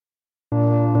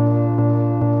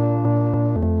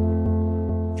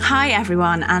Hi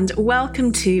everyone, and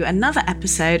welcome to another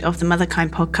episode of the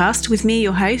Motherkind podcast with me,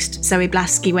 your host, Zoe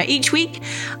Blaskey, where each week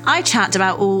I chat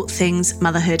about all things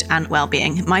motherhood and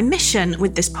well-being. My mission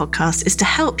with this podcast is to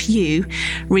help you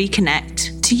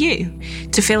reconnect to you,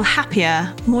 to feel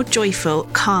happier, more joyful,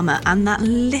 calmer, and that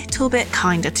little bit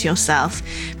kinder to yourself,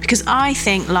 because I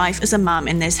think life as a mum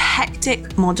in this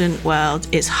hectic modern world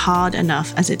is hard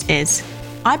enough as it is.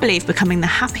 I believe becoming the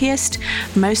happiest,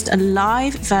 most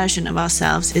alive version of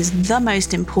ourselves is the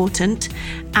most important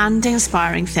and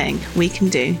inspiring thing we can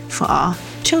do for our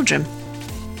children.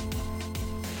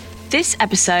 This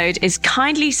episode is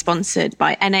kindly sponsored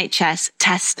by NHS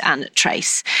Test and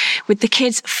Trace. With the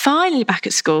kids finally back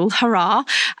at school, hurrah,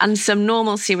 and some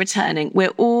normalcy returning,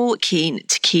 we're all keen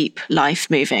to keep life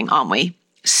moving, aren't we?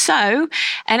 So,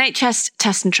 NHS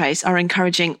Test and Trace are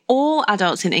encouraging all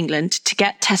adults in England to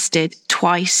get tested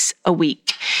twice a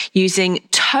week using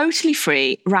totally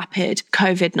free rapid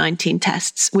COVID-19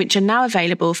 tests, which are now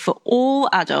available for all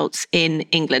adults in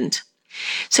England.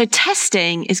 So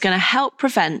testing is going to help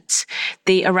prevent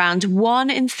the around 1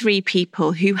 in 3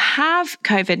 people who have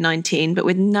COVID-19 but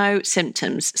with no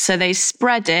symptoms. So they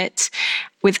spread it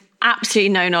with absolutely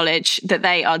no knowledge that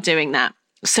they are doing that.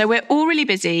 So we're all really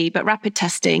busy, but rapid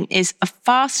testing is a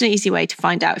fast and easy way to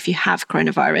find out if you have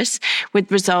coronavirus,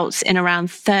 with results in around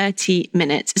 30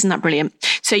 minutes. Isn't that brilliant?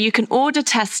 So you can order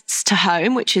tests to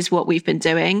home, which is what we've been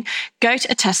doing, go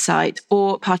to a test site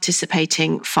or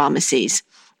participating pharmacies.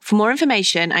 For more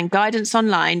information and guidance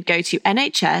online, go to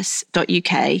nhs.uk/get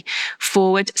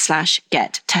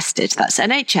tested. That's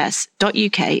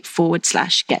nhs.uk/get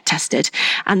tested.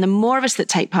 And the more of us that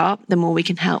take part, the more we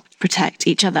can help protect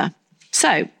each other.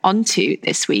 So, on to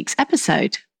this week's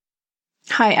episode.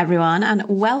 Hi, everyone, and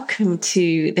welcome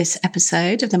to this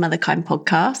episode of the Motherkind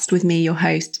podcast with me, your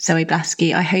host, Zoe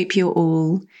Blaskey. I hope you're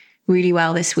all really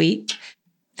well this week.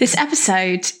 This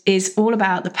episode is all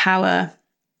about the power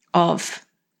of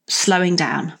slowing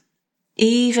down,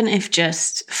 even if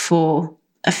just for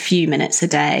a few minutes a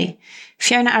day.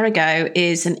 Fiona Arrigo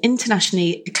is an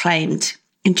internationally acclaimed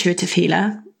intuitive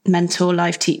healer, mentor,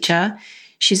 life teacher.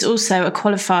 She's also a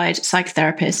qualified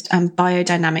psychotherapist and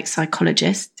biodynamic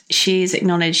psychologist. She's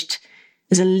acknowledged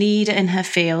as a leader in her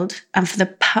field. And for the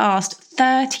past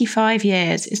 35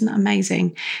 years, isn't that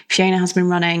amazing? Fiona has been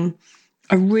running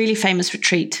a really famous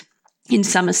retreat in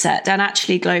Somerset and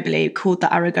actually globally called the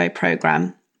Arrigo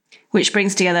Programme, which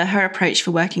brings together her approach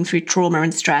for working through trauma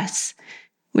and stress,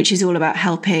 which is all about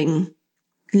helping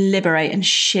liberate and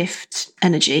shift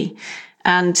energy.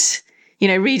 And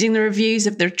reading the reviews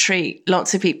of the retreat,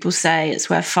 lots of people say it's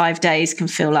where 5 days can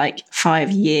feel like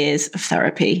 5 years of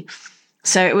therapy.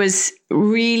 So it was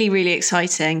really, really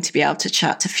exciting to be able to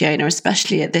chat to Fiona,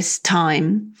 especially at this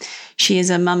time. She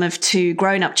is a mum of 2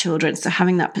 grown-up children, so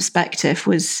having that perspective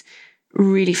was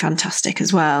really fantastic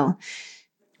as well.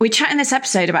 We chat in this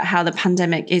episode about how the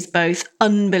pandemic is both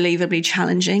unbelievably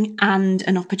challenging and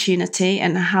an opportunity,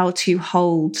 and how to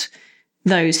hold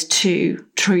those two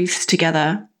truths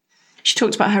together. She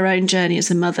talked about her own journey as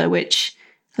a mother, which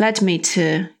led me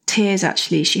to tears,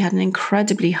 actually. She had an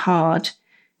incredibly hard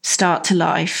start to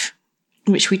life,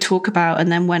 which we talk about,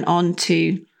 and then went on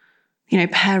to,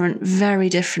 parent very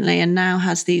differently, and now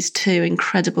has these 2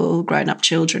 incredible grown-up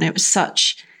children. It was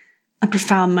such a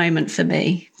profound moment for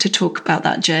me to talk about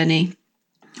that journey.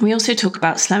 We also talk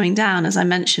about slowing down, as I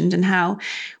mentioned, and how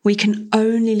we can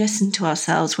only listen to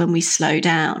ourselves when we slow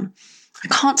down. I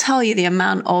can't tell you the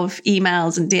amount of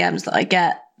emails and DMs that I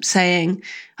get saying,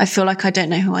 I feel like I don't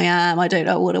know who I am. I don't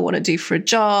know what I want to do for a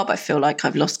job. I feel like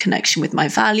I've lost connection with my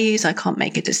values. I can't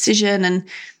make a decision. And,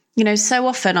 so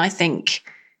often I think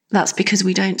that's because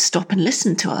we don't stop and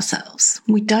listen to ourselves.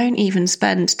 We don't even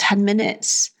spend 10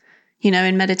 minutes,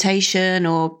 in meditation,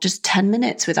 or just 10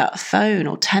 minutes without a phone,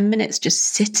 or 10 minutes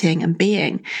just sitting and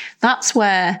being. That's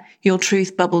where your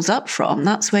truth bubbles up from.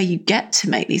 That's where you get to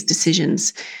make these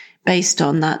decisions based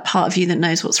on that part of you that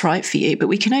knows what's right for you. But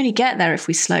we can only get there if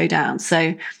we slow down.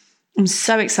 So I'm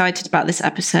so excited about this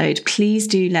episode. Please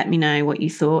do let me know what you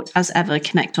thought. As ever,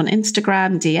 connect on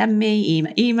Instagram, DM me,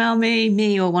 email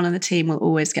me or one of the team will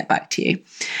always get back to you.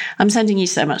 I'm sending you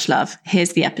so much love.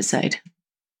 Here's the episode.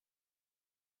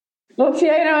 Well,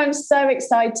 Fiona, I'm so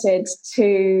excited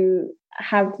to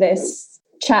have this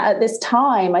chat at this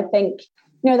time. I think,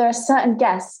 there are certain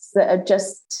guests that are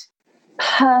just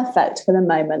perfect for the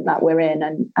moment that we're in,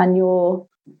 and you're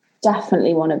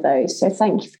definitely one of those. So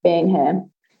thank you for being here.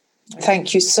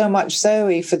 Thank you so much,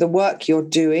 Zoe, for the work you're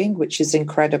doing, which is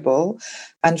incredible,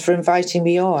 and for inviting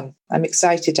me on. I'm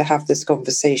excited to have this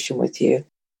conversation with you.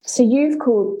 So you've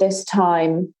called this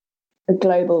time a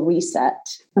global reset,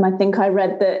 and I think I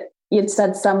read that you'd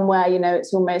said somewhere,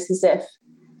 it's almost as if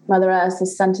Mother Earth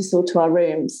has sent us all to our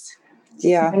rooms.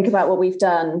 Yeah. Think about what we've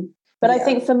done. But I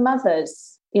think for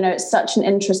mothers, it's such an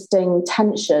interesting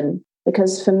tension,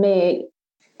 because for me,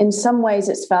 in some ways,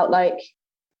 it's felt like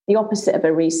the opposite of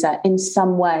a reset in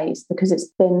some ways, because it's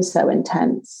been so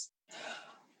intense.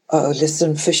 Oh,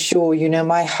 listen, for sure.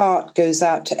 My heart goes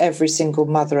out to every single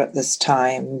mother at this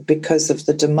time because of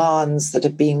the demands that are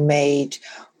being made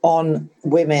on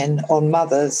women, on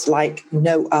mothers, like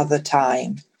no other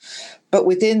time. But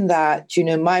within that,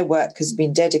 my work has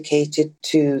been dedicated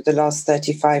to the last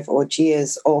 35 odd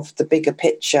years of the bigger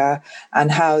picture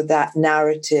and how that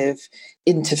narrative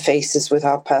interfaces with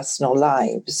our personal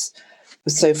lives.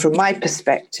 So from my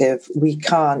perspective, we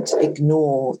can't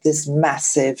ignore this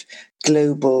massive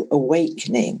global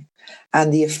awakening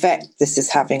and the effect this is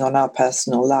having on our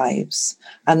personal lives.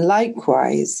 And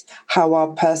likewise, how our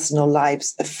personal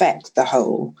lives affect the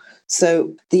whole.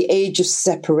 So the age of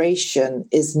separation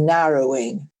is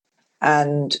narrowing,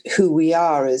 and who we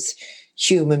are as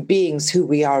human beings, who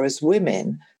we are as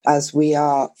women, as we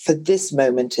are for this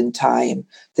moment in time,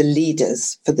 the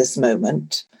leaders for this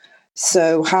moment.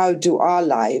 So how do our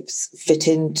lives fit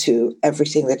into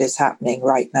everything that is happening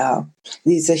right now?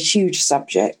 These are huge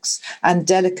subjects and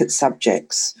delicate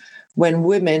subjects when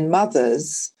women,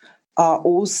 mothers, are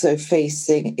also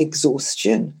facing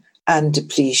exhaustion and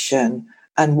depletion.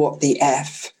 And what the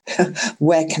F?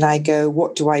 Where can I go?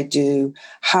 What do I do?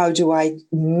 How do I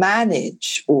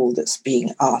manage all that's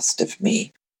being asked of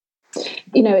me?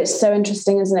 It's so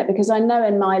interesting, isn't it? Because I know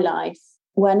in my life,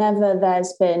 whenever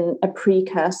there's been a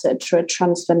precursor to a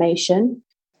transformation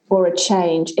or a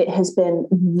change, it has been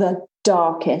the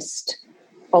darkest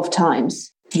of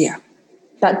times. Yeah.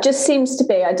 That just seems to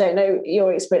be, I don't know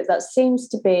your experience, that seems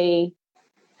to be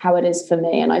how it is for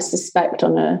me. And I suspect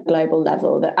on a global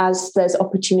level that as there's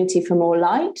opportunity for more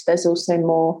light, there's also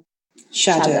more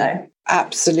shadow.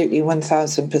 Absolutely,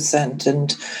 1000%.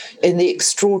 And in the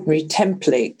extraordinary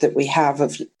template that we have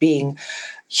of being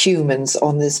humans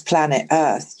on this planet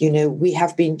Earth, we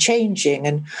have been changing,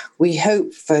 and we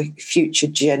hope for future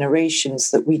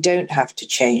generations that we don't have to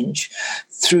change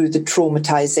through the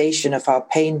traumatization of our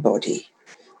pain body.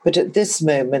 But at this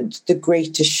moment, the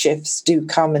greatest shifts do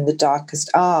come in the darkest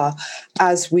hour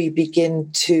as we begin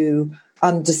to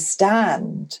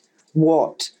understand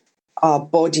what our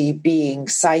body, being,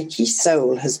 psyche,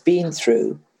 soul has been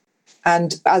through.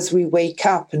 And as we wake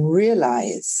up and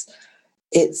realize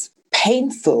it's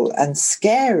painful and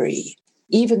scary,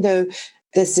 even though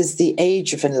this is the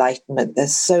age of enlightenment,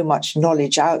 there's so much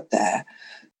knowledge out there,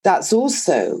 that's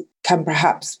also can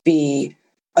perhaps be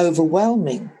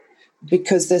overwhelming,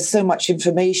 because there's so much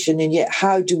information, and yet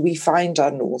how do we find our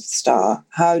North Star?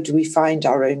 How do we find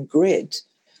our own grid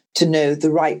to know the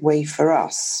right way for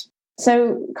us?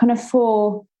 So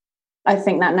I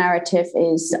think that narrative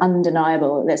is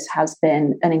undeniable. This has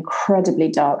been an incredibly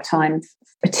dark time,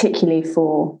 particularly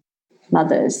for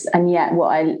mothers. And yet what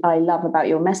I love about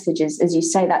your message is, as you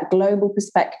say, that global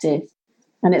perspective.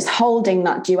 And it's holding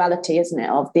that duality, isn't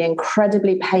it, of the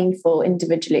incredibly painful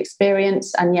individual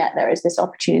experience. And yet there is this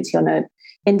opportunity on an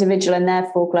individual and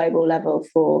therefore global level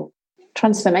for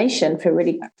transformation, for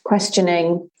really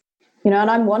questioning, and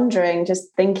I'm wondering,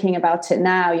 just thinking about it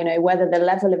now, whether the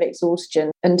level of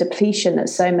exhaustion and depletion that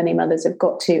so many mothers have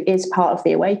got to is part of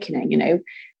the awakening.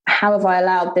 How have I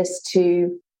allowed this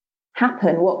to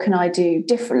happen? What can I do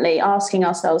differently? Asking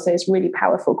ourselves those really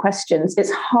powerful questions. It's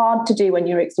hard to do when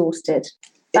you're exhausted.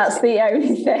 That's the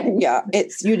only thing. Yeah,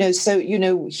 it's, so,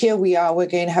 here we are, we're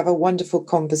going to have a wonderful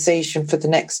conversation for the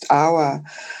next hour.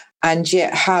 And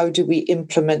yet, how do we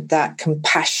implement that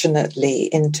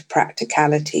compassionately into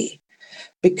practicality?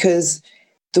 Because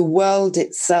the world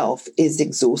itself is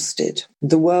exhausted.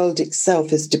 The world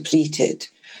itself is depleted.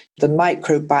 The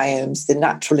microbiomes, the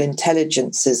natural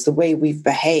intelligences, the way we've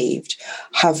behaved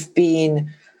have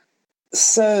been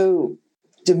so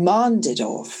demanded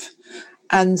of.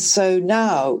 And so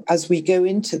now, as we go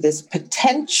into this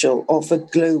potential of a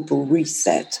global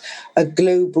reset, a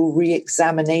global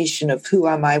re-examination of who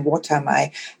am I, what am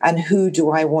I, and who do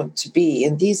I want to be?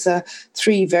 And these are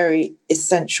three very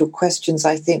essential questions,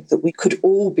 I think, that we could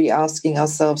all be asking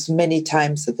ourselves many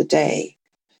times of the day.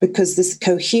 Because this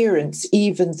coherence,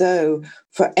 even though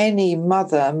for any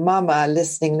mama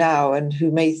listening now and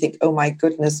who may think, oh my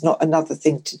goodness, not another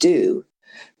thing to do.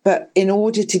 But in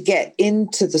order to get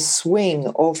into the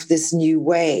swing of this new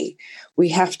way, we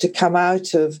have to come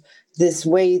out of this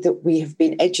way that we have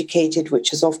been educated,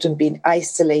 which has often been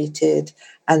isolated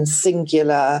and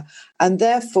singular, and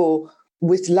therefore,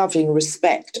 with loving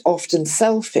respect, often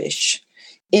selfish.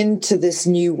 into this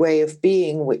new way of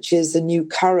being, which is a new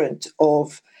current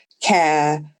of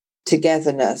care,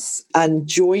 togetherness, and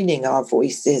joining our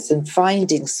voices and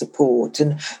finding support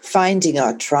and finding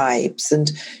our tribes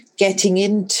and getting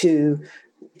into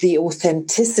the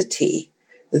authenticity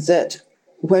that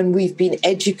when we've been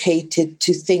educated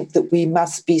to think that we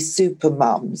must be super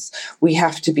mums, we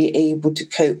have to be able to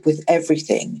cope with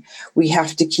everything. We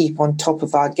have to keep on top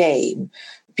of our game,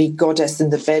 be goddess in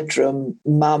the bedroom,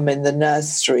 mum in the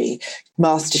nursery,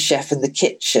 master chef in the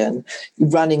kitchen,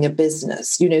 running a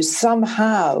business.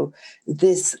 Somehow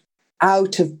this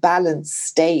out of balance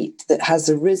state that has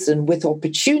arisen with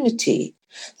opportunity.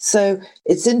 So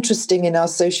it's interesting in our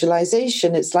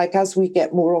socialization. It's like as we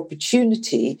get more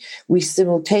opportunity, we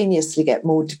simultaneously get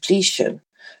more depletion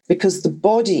because the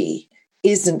body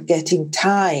isn't getting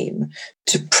time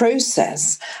to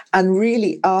process and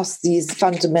really ask these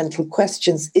fundamental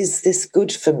questions. Is this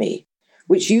good for me?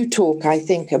 Which you talk, I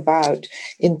think, about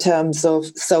in terms of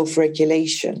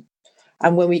self-regulation.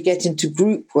 And when we get into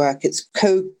group work, it's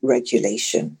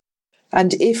co-regulation.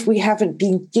 And if we haven't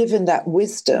been given that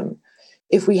wisdom,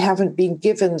 if we haven't been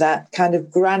given that kind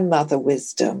of grandmother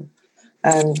wisdom,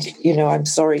 and, I'm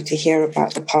sorry to hear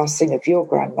about the passing of your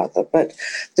grandmother, but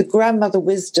the grandmother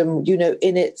wisdom,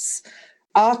 in its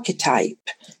archetype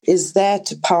is there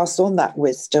to pass on that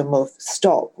wisdom of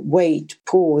stop, wait,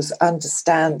 pause,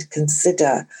 understand,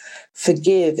 consider,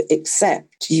 forgive,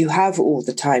 accept. You have all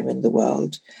the time in the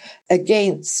world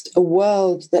against a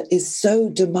world that is so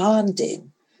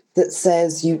demanding, that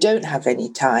says you don't have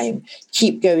any time,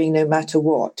 keep going no matter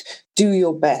what, do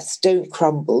your best, don't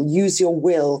crumble, use your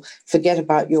will, forget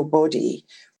about your body,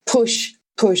 push,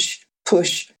 push,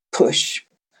 push, push.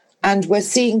 And we're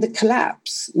seeing the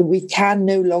collapse. We can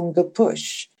no longer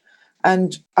push.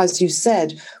 And as you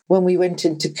said, when we went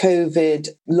into COVID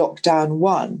lockdown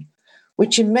 1,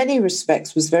 which in many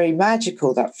respects was very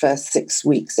magical, that first 6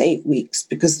 weeks, 8 weeks,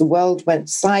 because the world went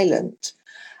silent.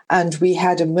 And we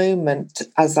had a moment,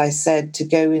 as I said, to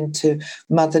go into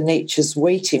Mother Nature's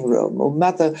waiting room, or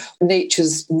Mother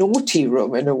Nature's naughty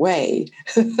room in a way,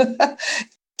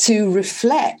 to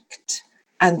reflect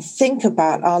and think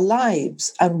about our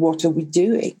lives and what are we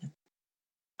doing.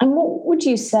 And what would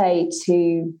you say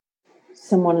to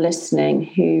someone listening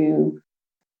who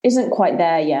isn't quite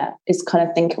there yet, is kind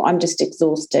of thinking, I'm just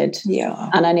exhausted,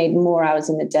 and I need more hours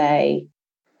in the day,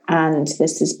 and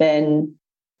this has been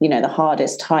the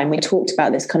hardest time. We talked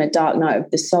about this kind of dark night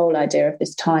of the soul idea of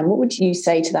this time. What would you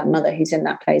say to that mother who's in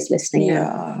that place listening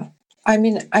now? I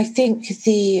mean, I think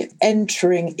the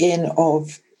entering in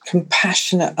of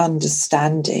compassionate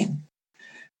understanding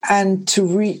and to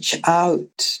reach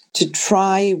out, to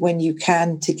try when you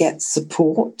can to get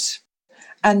support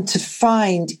and to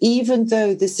find, even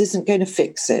though this isn't going to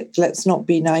fix it, let's not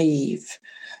be naive,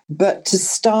 but to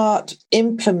start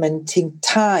implementing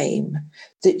time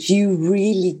that you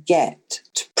really get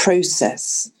to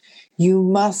process. You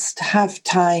must have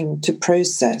time to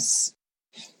process.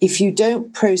 If you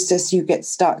don't process, you get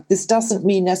stuck. This doesn't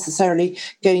mean necessarily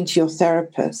going to your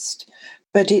therapist,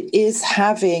 but it is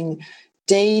having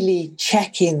daily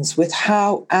check-ins with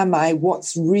how am I,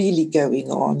 what's really going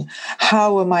on,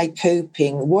 how am I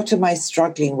coping, what am I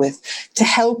struggling with, to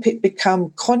help it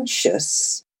become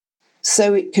conscious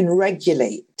so it can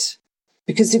regulate.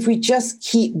 Because if we just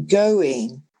keep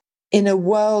going in a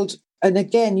world, and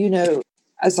again,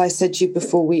 as I said to you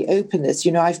before we open this,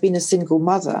 I've been a single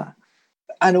mother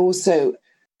and also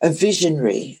a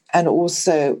visionary and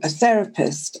also a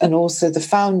therapist and also the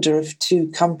founder of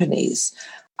 2 companies.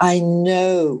 I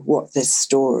know what this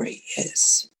story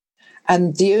is.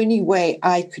 And the only way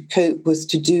I could cope was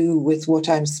to do with what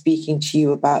I'm speaking to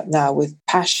you about now, with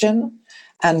passion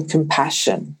and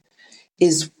compassion,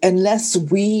 is unless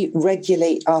we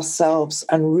regulate ourselves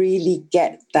and really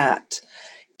get that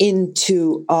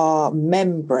into our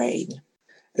membrane,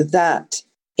 that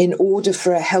in order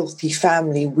for a healthy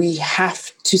family, we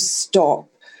have to stop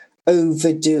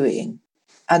overdoing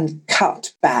and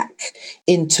cut back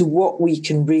into what we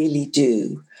can really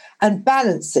do and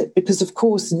balance it. Because, of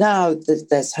course, now that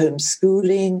there's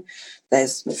homeschooling,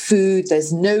 there's food,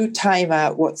 there's no time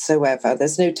out whatsoever.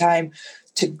 There's no time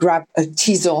to grab a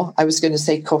tisane, I was going to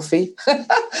say coffee,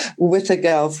 with a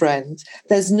girlfriend.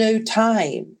 There's no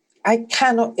time. I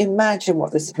cannot imagine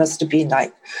what this must have been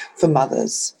like for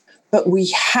mothers. But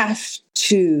we have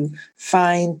to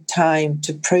find time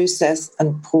to process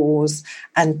and pause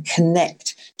and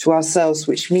connect to ourselves,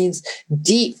 which means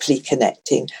deeply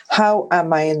connecting. How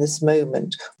am I in this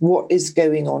moment? What is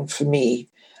going on for me?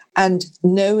 And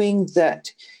knowing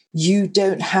that you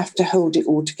don't have to hold it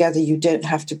all together. You don't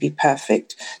have to be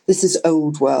perfect. This is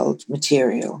old world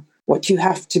material. What you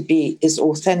have to be is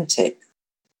authentic.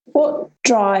 What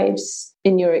drives,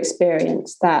 in your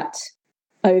experience, that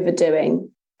overdoing?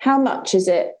 How much is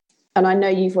it? And I know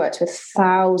you've worked with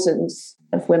thousands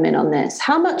of women on this.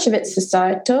 How much of it's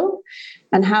societal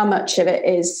and how much of it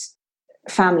is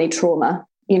family trauma?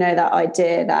 You know, that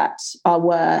idea that our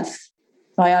worth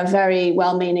by our very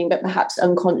well-meaning but perhaps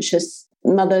unconscious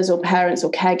mothers or parents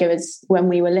or caregivers when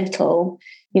we were little,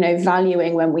 you know,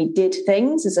 valuing when we did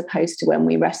things as opposed to when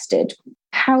we rested.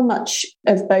 How much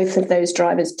of both of those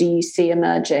drivers do you see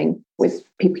emerging with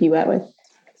people you work with?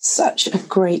 Such a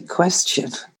great question.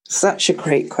 Such a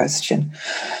great question.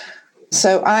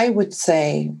 So I would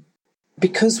say,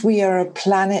 because we are a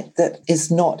planet that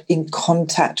is not in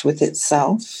contact with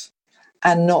itself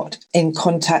and not in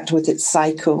contact with its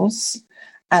cycles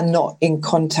and not in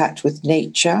contact with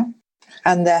nature,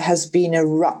 and there has been a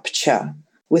rupture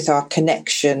with our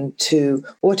connection to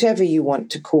whatever you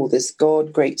want to call this,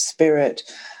 God, Great Spirit,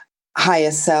 higher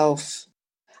self,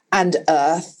 and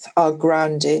earth, our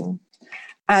grounding,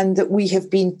 and that we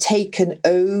have been taken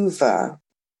over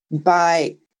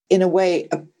by, in a way,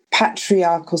 a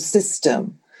patriarchal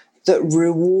system that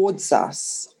rewards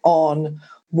us on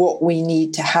what we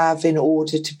need to have in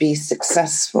order to be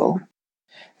successful,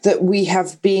 that we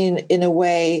have been, in a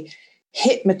way,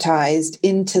 hypnotized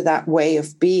into that way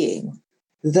of being,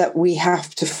 that we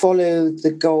have to follow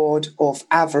the god of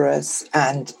avarice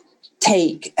and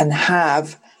take and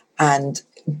have and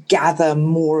gather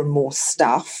more and more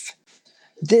stuff.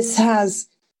 This has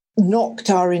knocked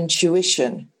our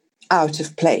intuition out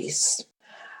of place.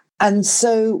 And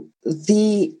so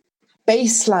the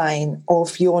baseline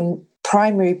of your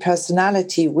primary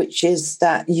personality, which is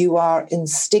that you are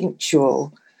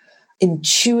instinctual,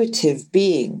 intuitive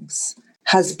beings,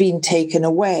 has been taken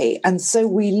away. And so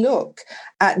we look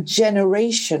at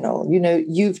generational, you know,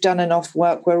 you've done enough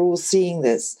work, we're all seeing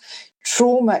this.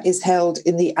 Trauma is held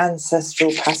in the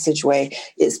ancestral passageway.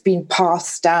 It's been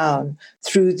passed down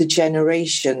through the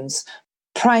generations,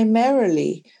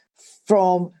 primarily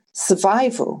from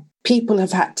survival. People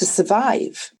have had to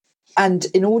survive. And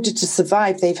in order to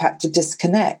survive, they've had to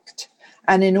disconnect.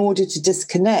 And in order to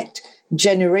disconnect,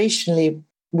 generationally,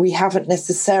 we haven't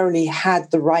necessarily had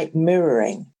the right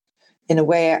mirroring. In a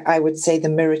way, I would say the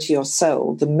mirror to your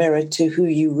soul, the mirror to who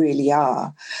you really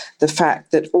are. The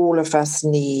fact that all of us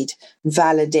need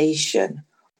validation.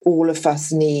 All of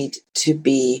us need to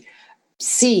be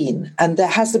seen. And there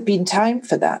hasn't been time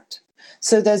for that.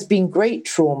 So there's been great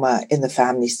trauma in the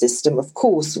family system. Of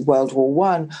course, World War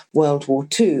I, World War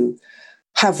II.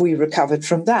 Have we recovered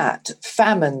from that?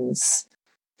 Famines,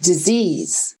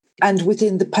 disease. And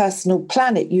within the personal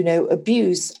planet, you know,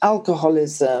 abuse,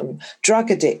 alcoholism, drug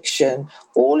addiction,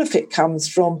 all of it comes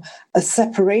from a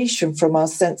separation from our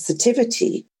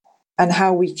sensitivity and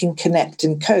how we can connect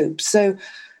and cope. So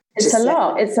it's a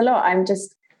lot. It's a lot. I'm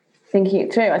just thinking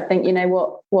it through. I think, you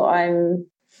know, what I'm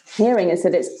hearing is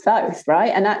that it's both,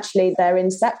 right? And actually they're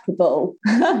inseparable.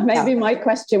 Maybe my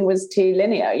question was too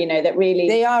linear, you know, that really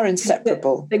they are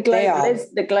inseparable. The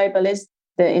global is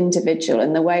the individual,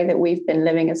 and the way that we've been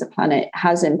living as a planet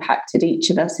has impacted each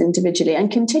of us individually and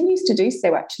continues to do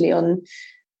so actually on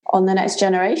the next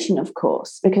generation, of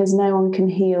course, because no one can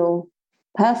heal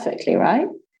perfectly, right?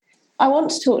 I want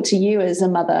to talk to you as a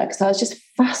mother because I was just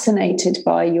fascinated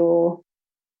by your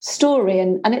story,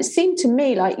 and it seemed to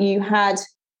me like you had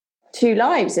two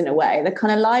lives in a way, the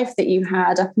kind of life that you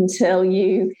had up until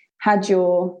you had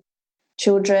your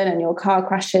children and your car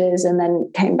crashes and then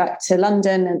came back to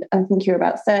London, and I think you were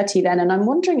about 30 then. And I'm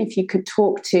wondering if you could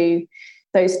talk to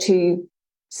those two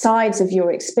sides of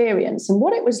your experience and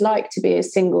what it was like to be a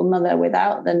single mother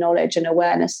without the knowledge and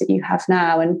awareness that you have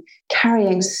now, and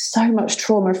carrying so much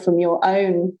trauma from your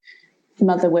own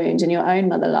mother wound and your own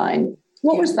mother line.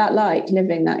 What was that like,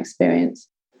 living that experience?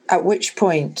 At which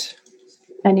point?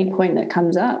 Any point that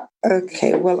comes up.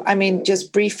 Okay, well, I mean,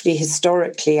 just briefly,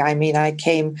 historically, I mean, I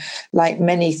came, like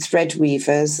many thread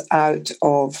weavers, out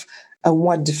of a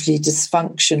wonderfully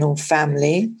dysfunctional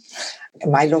family.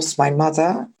 I lost my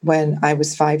mother when I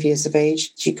was 5 years of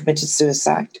age. She committed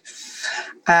suicide.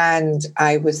 And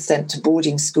I was sent to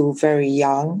boarding school very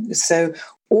young. So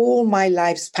all my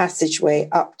life's passageway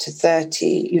up to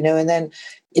 30, you know, and then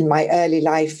in my early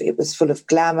life, it was full of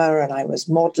glamour, and I was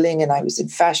modeling and I was in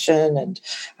fashion, and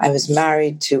I was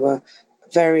married to a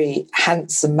very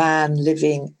handsome man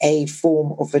living a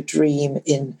form of a dream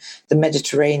in the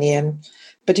Mediterranean.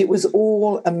 But it was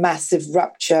all a massive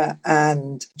rupture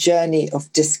and journey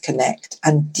of disconnect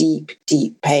and deep,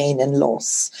 deep pain and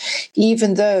loss.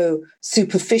 Even though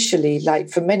superficially, like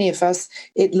for many of us,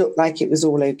 it looked like it was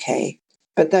all okay.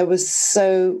 But there was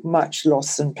so much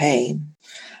loss and pain.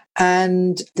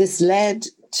 And this led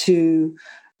to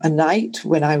a night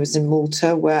when I was in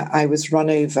Malta where I was run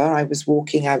over. I was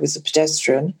walking, I was a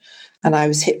pedestrian, and I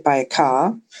was hit by a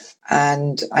car.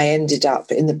 And I ended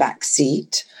up in the back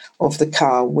seat of the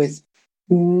car with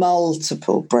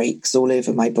multiple breaks all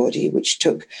over my body, which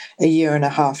took a year and a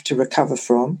half to recover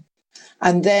from.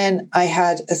 And then I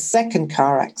had a second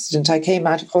car accident. I came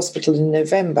out of hospital in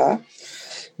November,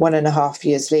 1.5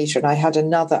 years later, and I had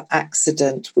another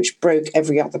accident which broke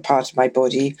every other part of my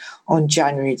body on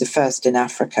January the 1st in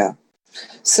Africa.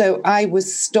 So I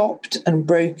was stopped and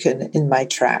broken in my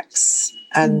tracks,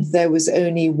 and there was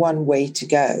only one way to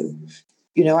go.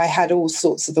 You know, I had all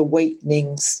sorts of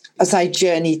awakenings as I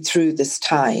journeyed through this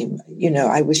time. You know,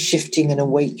 I was shifting and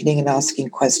awakening and asking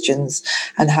questions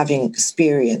and having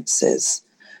experiences.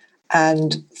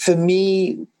 And for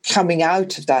me, coming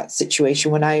out of that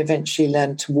situation, when I eventually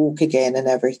learned to walk again and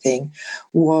everything,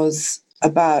 was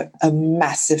about a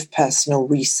massive personal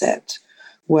reset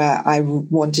where I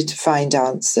wanted to find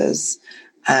answers.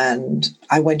 And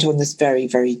I went on this very,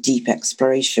 very deep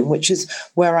exploration, which is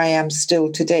where I am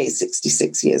still today,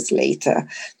 66 years later,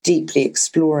 deeply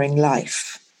exploring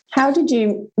life. How did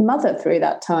you mother through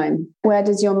that time? Where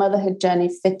does your motherhood journey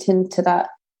fit into that?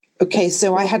 Okay,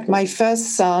 so I had my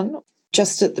first son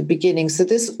just at the beginning. So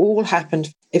this all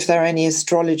happened, if there are any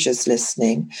astrologers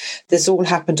listening, this all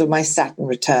happened on my Saturn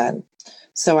return.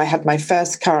 So I had my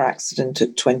first car accident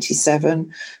at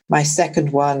 27, my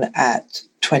second one at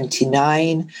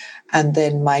 29, and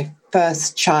then my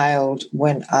first child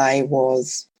when I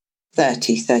was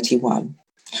 31.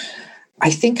 I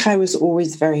think I was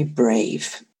always very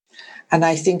brave. And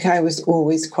I think I was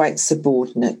always quite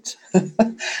subordinate.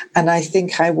 And I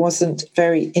think I wasn't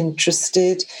very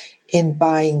interested in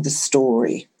buying the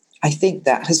story. I think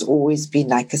that has always been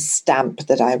like a stamp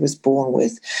that I was born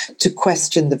with, to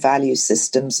question the value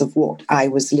systems of what I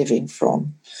was living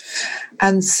from.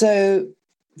 And so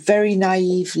very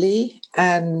naively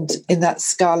and in that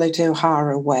Scarlett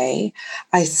O'Hara way,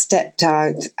 I stepped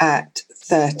out at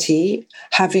 30,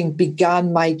 having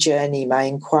begun my journey, my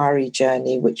inquiry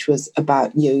journey, which was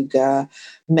about yoga,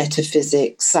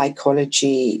 metaphysics,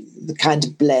 psychology, the kind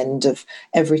of blend of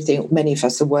everything many of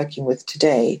us are working with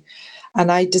today. And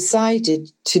I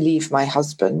decided to leave my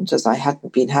husband, as I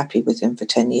hadn't been happy with him for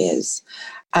 10 years,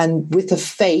 and with a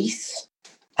faith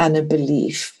and a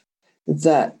belief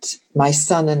that my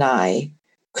son and I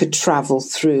could travel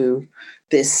through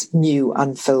this new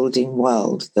unfolding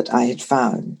world that I had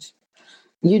found.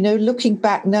 You know, looking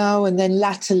back now and then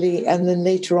latterly, and then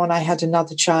later on, I had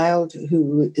another child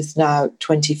who is now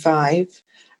 25.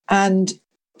 And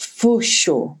for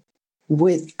sure,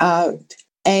 without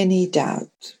any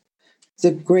doubt,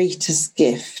 the greatest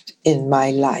gift in my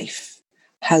life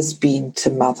has been to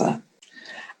mother.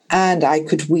 And I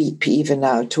could weep even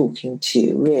now talking to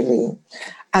you, really.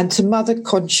 And to mother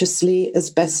consciously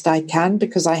as best I can,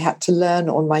 because I had to learn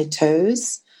on my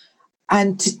toes,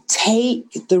 and to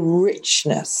take the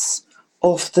richness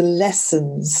of the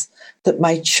lessons that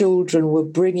my children were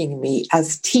bringing me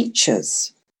as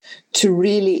teachers to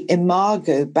really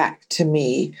imago back to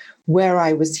me where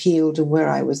I was healed and where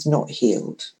I was not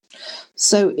healed.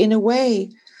 So in a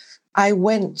way, I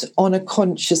went on a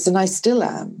conscious, and I still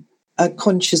am, a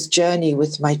conscious journey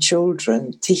with my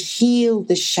children to heal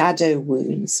the shadow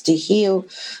wounds, to heal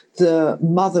the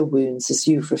mother wounds, as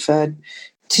you've referred,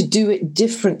 to do it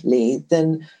differently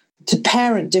than, to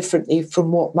parent differently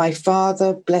from what my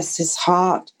father, bless his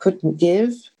heart, couldn't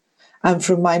give, and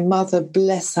from my mother,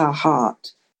 bless her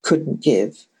heart, couldn't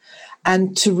give,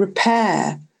 and to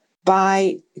repair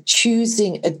by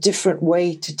choosing a different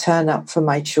way to turn up for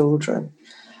my children,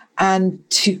 and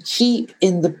to keep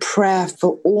in the prayer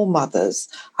for all mothers,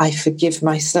 I forgive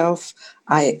myself,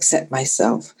 I accept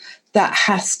myself. That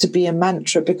has to be a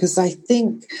mantra, because I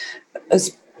think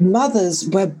as mothers,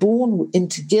 we're born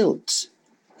into guilt.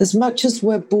 As much as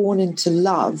we're born into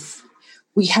love,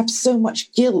 we have so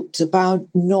much guilt about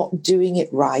not doing it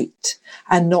right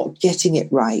and not getting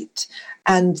it right.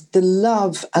 And the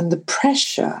love and the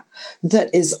pressure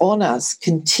that is on us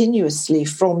continuously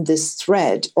from this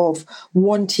thread of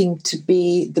wanting to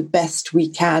be the best we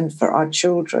can for our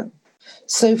children.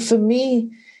 So for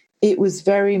me, it was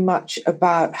very much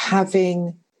about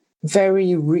having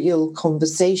very real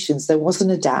conversations. There wasn't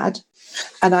a dad,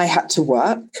 and I had to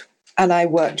work, and I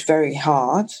worked very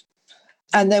hard.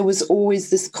 And there was always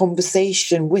this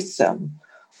conversation with them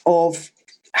of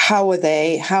how are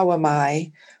they, how am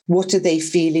I, what are they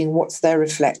feeling, what's their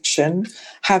reflection,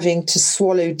 having to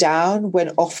swallow down when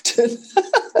often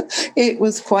it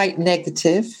was quite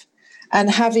negative, and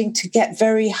having to get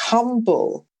very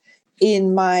humble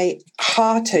in my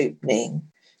heart opening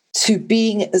to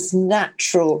being as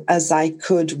natural as I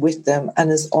could with them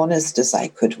and as honest as I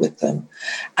could with them.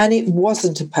 And it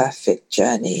wasn't a perfect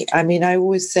journey. I mean, I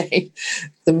always say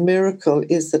the miracle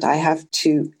is that I have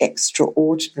two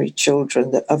extraordinary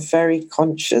children that are very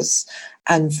conscious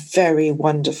and very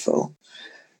wonderful.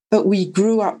 But we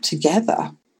grew up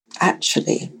together,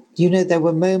 actually. You know, there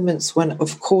were moments when,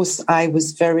 of course, I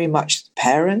was very much the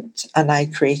parent and I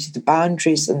created the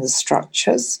boundaries and the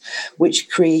structures, which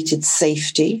created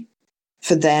safety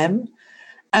for them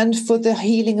and for the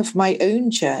healing of my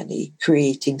own journey,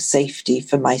 creating safety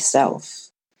for myself.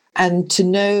 And to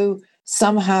know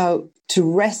somehow to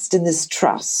rest in this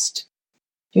trust.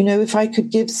 You know, if I could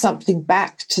give something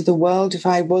back to the world, if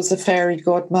I was a fairy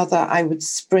godmother, I would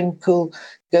sprinkle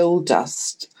gold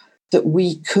dust that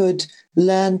we could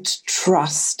learn to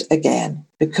trust again,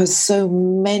 because so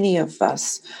many of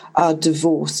us are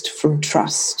divorced from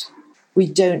trust. We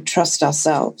don't trust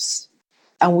ourselves.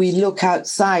 And we look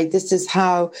outside. This is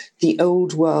how the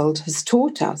old world has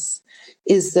taught us,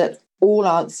 is that all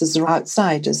answers are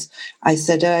outside. As I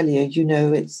said earlier, you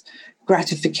know, it's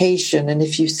gratification and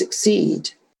if you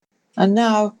succeed. And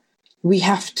now we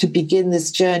have to begin this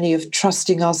journey of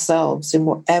trusting ourselves in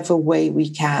whatever way we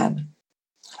can.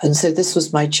 And so this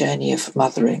was my journey of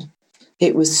mothering.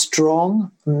 It was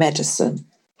strong medicine,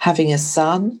 having a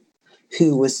son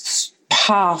who was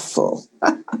powerful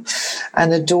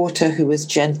and a daughter who was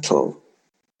gentle.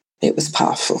 It was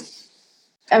powerful.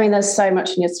 I mean, there's so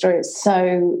much in your story. It's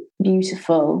so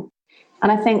beautiful.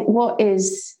 And I think what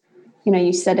is, you know,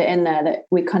 you said it in there that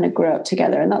we kind of grew up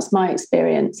together, and that's my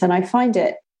experience. And I find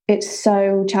it's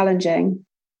so challenging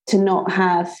to not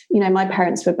have, you know, my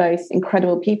parents were both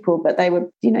incredible people, but they were,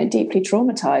 you know, deeply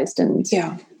traumatized and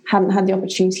hadn't had the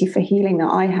opportunity for healing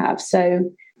that I have.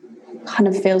 So kind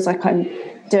of feels like I'm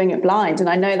doing it blind. And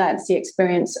I know that's the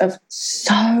experience of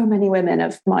so many women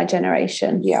of my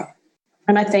generation. Yeah.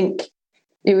 And I think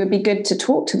it would be good to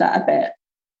talk to that a bit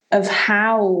of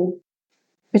how,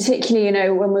 particularly, you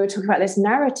know, when we were talking about this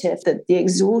narrative, that the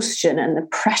exhaustion and the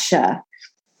pressure,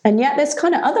 and yet there's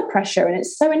kind of other pressure. And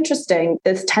it's so interesting,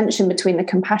 there's tension between the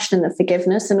compassion and the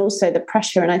forgiveness and also the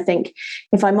pressure. And I think,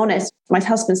 if I'm honest, my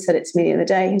husband said it to me the other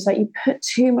day. He was like, you put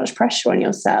too much pressure on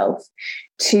yourself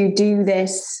to do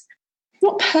this,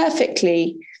 not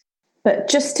perfectly, but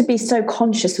just to be so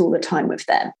conscious all the time with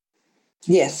them.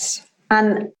 Yes.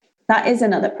 And that is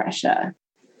another pressure.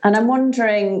 And I'm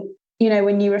wondering, you know,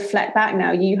 when you reflect back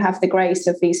now, you have the grace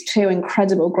of these two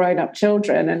incredible grown-up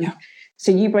children. And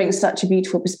so you bring such a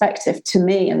beautiful perspective to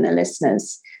me and the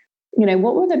listeners. You know,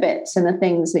 what were the bits and the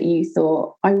things that you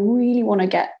thought, I really want to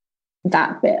get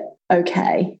that bit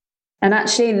okay? And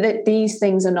actually, these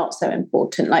things are not so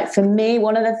important. Like for me,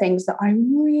 one of the things that I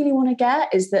really want to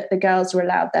get is that the girls were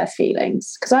allowed their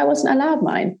feelings, because I wasn't allowed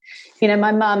mine. You know,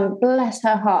 my mum, bless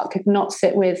her heart, could not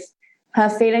sit with her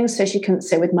feelings, so she couldn't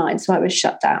sit with mine. So I was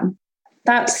shut down.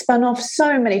 That spun off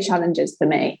so many challenges for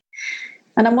me.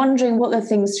 And I'm wondering, what the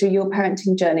things through your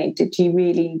parenting journey did you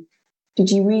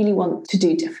really want to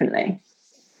do differently?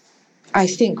 I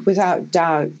think without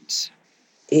doubt,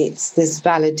 it's this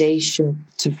validation,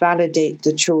 to validate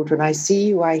the children. I see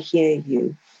you, I hear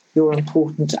you, you're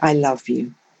important, I love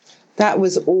you. That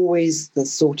was always the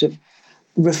sort of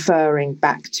referring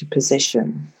back to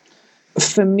position.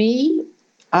 For me,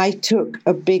 I took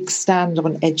a big stand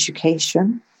on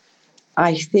education.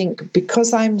 I think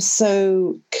because I'm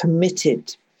so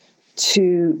committed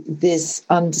to this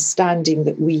understanding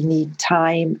that we need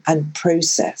time and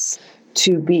process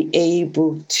to be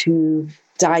able to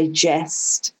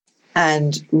digest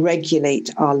and regulate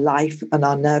our life and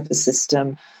our nervous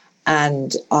system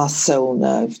and our soul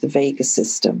nerve, the vagus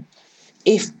system.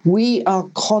 If we are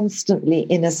constantly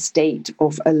in a state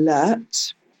of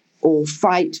alert or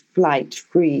fight, flight,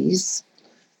 freeze,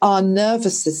 our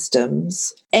nervous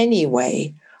systems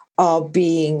anyway are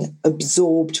being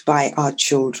absorbed by our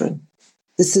children.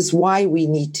 This is why we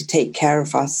need to take care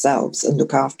of ourselves and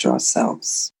look after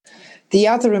ourselves. The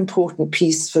other important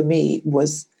piece for me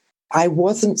was I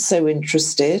wasn't so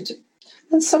interested.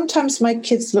 And sometimes my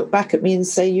kids look back at me and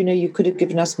say, you know, you could have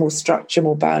given us more structure,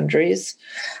 more boundaries.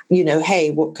 You know,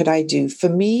 hey, what could I do? For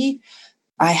me,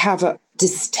 I have a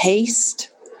distaste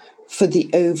for the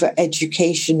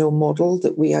over-educational model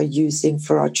that we are using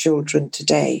for our children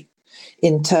today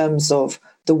in terms of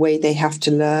the way they have to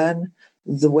learn,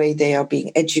 the way they are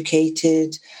being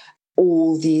educated,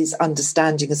 all these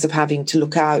understandings of having to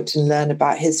look out and learn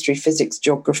about history, physics,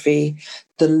 geography,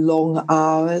 the long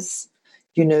hours.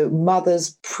 You know,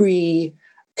 mothers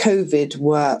pre-COVID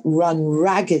were run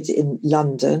ragged in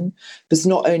London because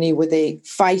not only were they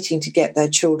fighting to get their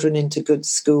children into good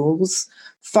schools,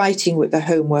 fighting with the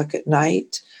homework at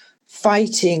night,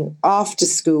 fighting after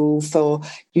school for,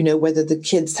 whether the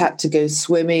kids had to go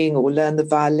swimming or learn the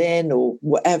violin or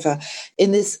whatever,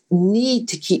 in this need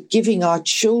to keep giving our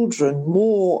children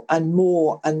more and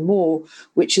more and more,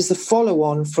 which is a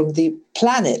follow-on from the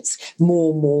planet's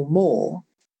more, more, more.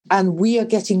 And we are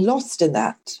getting lost in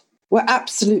that. We're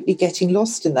absolutely getting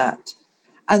lost in that.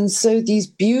 And so these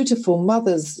beautiful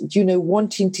mothers,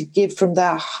 wanting to give from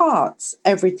their hearts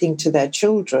everything to their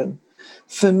children,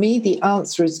 for me, the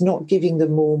answer is not giving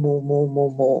them more, more, more,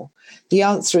 more, more. The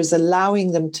answer is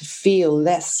allowing them to feel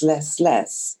less, less,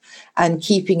 less, and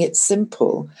keeping it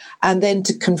simple. And then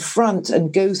to confront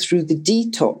and go through the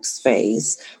detox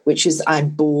phase, which is I'm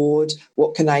bored,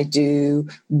 what can I do,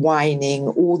 whining,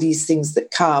 all these things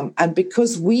that come. And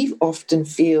because we often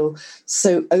feel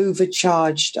so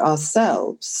overcharged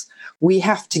ourselves, we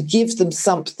have to give them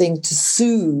something to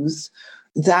soothe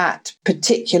that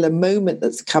particular moment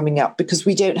that's coming up, because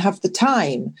we don't have the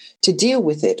time to deal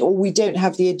with it, or we don't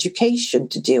have the education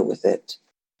to deal with it.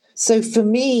 So for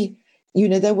me,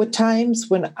 there were times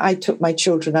when I took my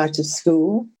children out of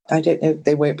school. I don't know,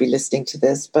 they won't be listening to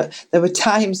this, but there were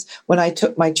times when I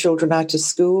took my children out of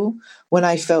school when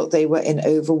I felt they were in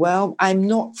overwhelm. I'm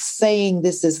not saying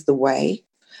this is the way.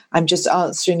 I'm just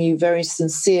answering you very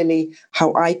sincerely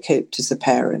how I coped as a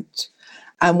parent.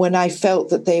 And when I felt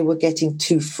that they were getting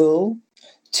too full,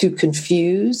 too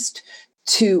confused,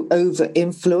 too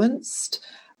over-influenced,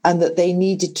 and that they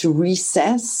needed to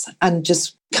recess and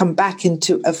just come back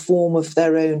into a form of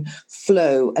their own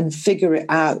flow and figure it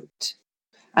out,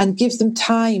 and give them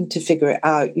time to figure it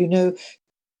out,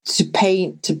 to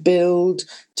paint, to build,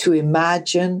 to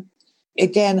imagine.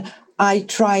 Again, I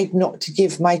tried not to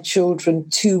give my children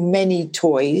too many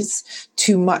toys,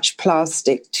 too much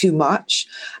plastic, too much,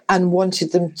 and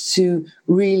wanted them to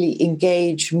really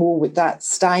engage more with that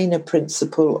Steiner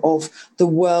principle of the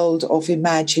world of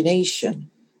imagination.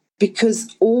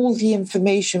 Because all the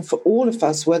information for all of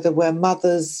us, whether we're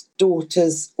mothers,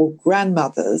 daughters, or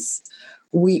grandmothers,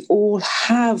 we all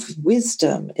have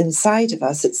wisdom inside of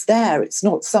us. It's there. It's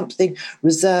not something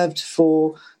reserved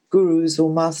for gurus or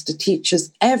master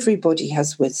teachers. Everybody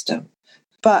has wisdom.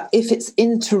 But if it's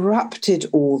interrupted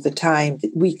all the time,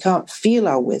 we can't feel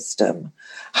our wisdom.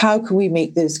 How can we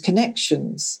make those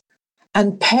connections?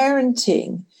 And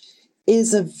parenting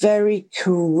is a very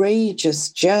courageous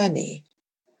journey.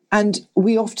 And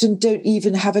we often don't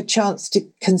even have a chance to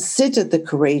consider the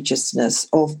courageousness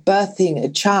of birthing a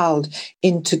child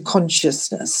into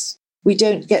consciousness. We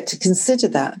don't get to consider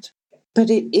that. But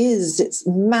it's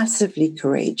massively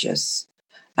courageous.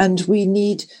 And we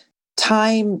need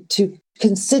time to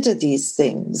consider these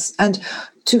things and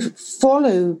to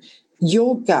follow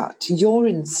your gut, your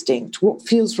instinct, what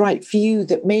feels right for you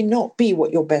that may not be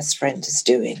what your best friend is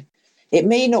doing. It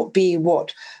may not be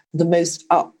what the most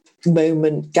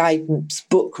up-moment guidance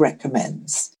book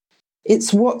recommends.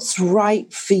 It's what's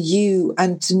right for you,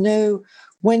 and to know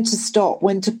when to stop,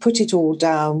 when to put it all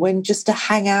down, when just to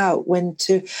hang out, when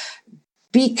to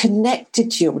be connected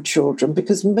to your children,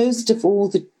 because most of all,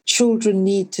 the children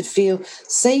need to feel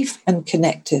safe and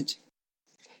connected.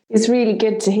 It's really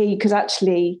good to hear, because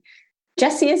actually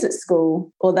Jessie is at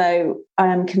school, although I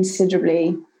am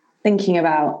considerably thinking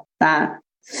about that.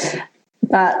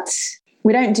 But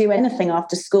we don't do anything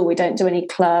after school. We don't do any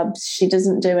clubs. She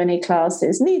doesn't do any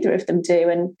classes. Neither of them do.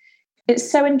 And it's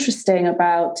so interesting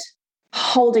about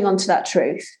holding on to that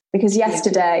truth. Because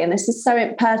yesterday, and this is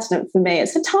so pertinent for me,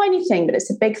 it's a tiny thing, but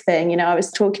it's a big thing. I was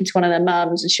talking to one of their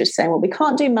mums and she was saying, well, we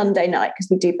can't do Monday night because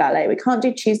we do ballet. We can't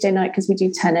do Tuesday night because we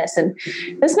do tennis. And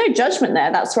there's no judgment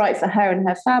there. That's right for her and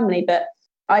her family. But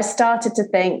I started to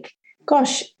think,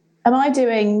 gosh, am I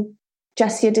doing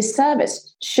Jessie a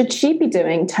disservice? Should she be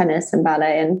doing tennis and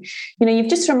ballet? And, you've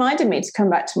just reminded me to come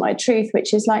back to my truth,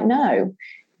 which is like, no.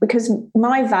 Because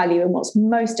my value and what's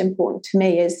most important to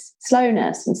me is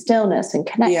slowness and stillness and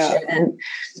connection.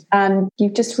 Yeah. And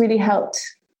you've just really helped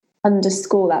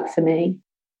underscore that for me.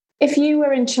 If you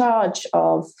were in charge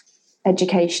of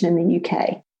education in the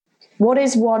UK, what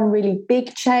is one really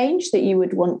big change that you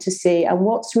would want to see? And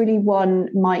what's really one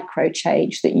micro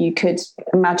change that you could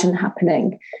imagine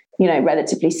happening,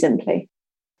 relatively simply?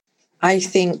 I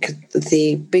think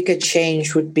the bigger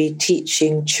change would be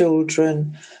teaching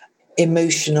children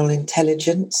emotional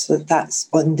intelligence, that's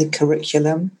on the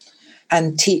curriculum,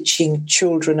 and teaching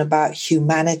children about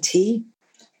humanity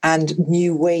and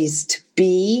new ways to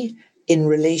be in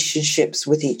relationships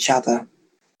with each other,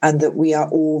 and that we are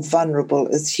all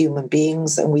vulnerable as human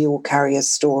beings and we all carry a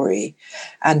story,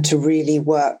 and to really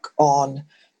work on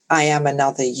I am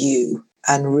another you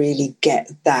and really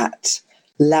get that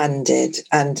landed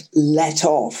and let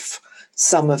off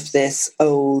some of this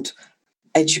old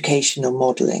educational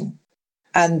modelling.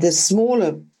 And the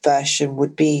smaller version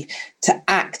would be to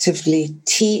actively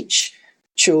teach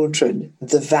children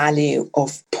the value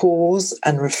of pause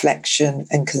and reflection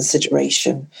and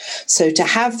consideration. So to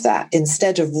have that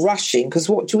instead of rushing, because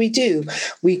what do?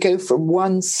 We go from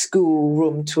one school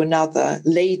room to another,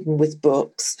 laden with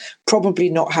books, probably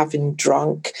not having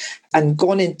drunk, and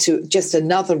gone into just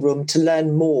another room to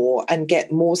learn more and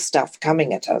get more stuff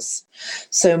coming at us.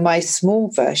 So my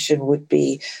small version would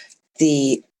be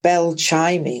the bell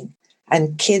chiming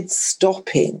and kids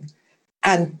stopping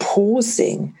and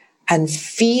pausing and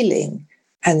feeling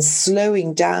and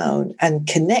slowing down and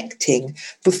connecting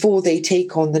before they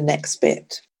take on the next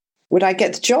bit. Would I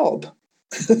get the job?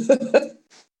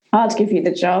 I'd give you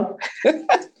the job.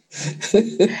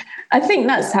 I think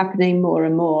that's happening more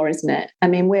and more, isn't it? I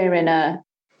mean, we're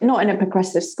not in a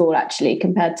progressive school, actually,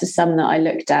 compared to some that I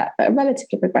looked at, but a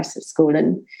relatively progressive school.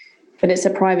 But it's a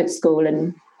private school,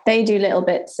 and they do little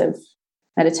bits of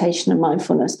meditation and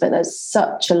mindfulness, but there's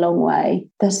such a long way.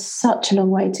 There's such a long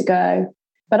way to go.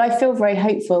 But I feel very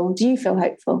hopeful. Do you feel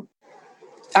hopeful?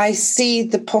 I see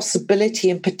the possibility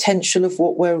and potential of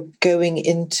what we're going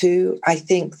into. I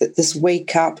think that this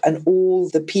wake up and all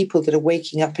the people that are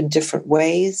waking up in different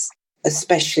ways,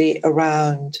 especially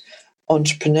around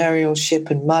entrepreneurship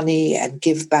and money and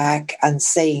give back and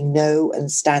saying no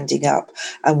and standing up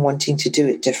and wanting to do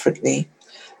it differently.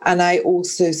 And I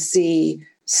also see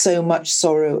so much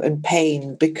sorrow and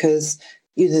pain because,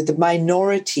 the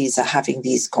minorities are having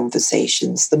these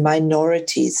conversations. The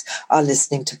minorities are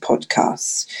listening to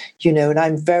podcasts, and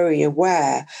I'm very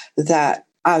aware that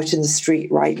out in the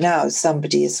street right now,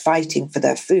 somebody is fighting for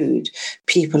their food.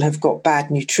 People have got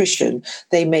bad nutrition.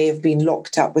 They may have been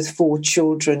locked up with 4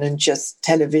 children and just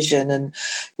television. And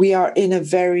we are in a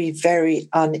very, very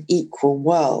unequal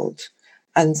world.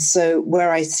 And so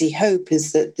where I see hope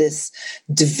is that this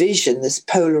division, this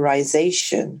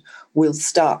polarization will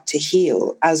start to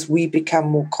heal as we become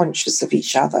more conscious of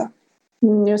each other.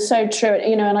 You're so true.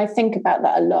 And I think about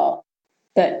that a lot,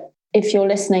 that if you're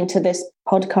listening to this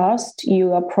podcast,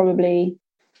 you are probably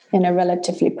in a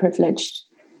relatively privileged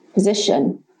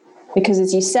position because,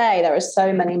 as you say, there are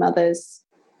so many mothers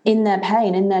in their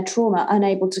pain, in their trauma,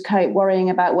 unable to cope, worrying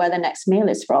about where the next meal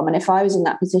is from. And if I was in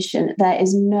that position, there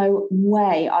is no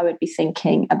way I would be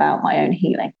thinking about my own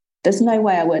healing. There's no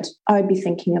way I would. I would be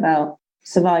thinking about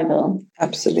survival.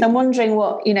 Absolutely. I'm wondering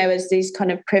what, as these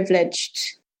kind of privileged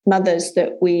mothers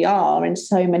that we are in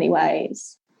so many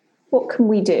ways, what can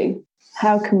we do?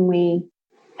 How can we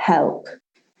help?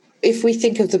 If we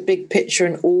think of the big picture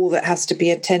and all that has to be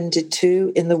attended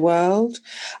to in the world,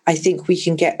 I think we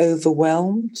can get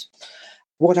overwhelmed.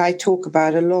 What I talk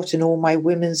about a lot in all my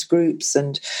women's groups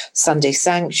and Sunday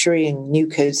Sanctuary and New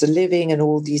Codes of Living and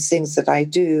all these things that I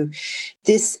do,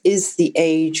 this is the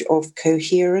age of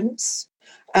coherence,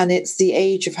 and it's the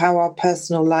age of how our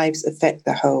personal lives affect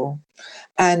the whole.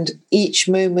 And each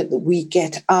moment that we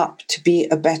get up to be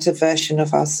a better version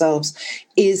of ourselves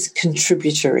is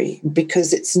contributory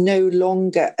because it's no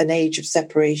longer an age of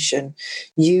separation.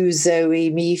 You, Zoe,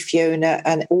 me, Fiona,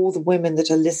 and all the women that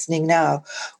are listening now,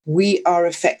 we are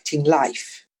affecting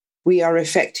life. We are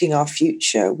affecting our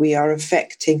future. We are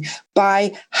affecting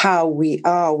by how we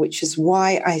are, which is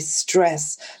why I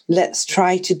stress, let's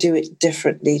try to do it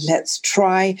differently. Let's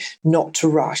try not to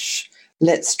rush.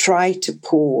 Let's try to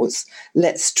pause.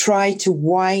 Let's try to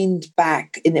wind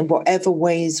back in whatever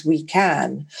ways we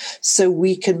can so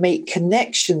we can make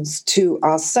connections to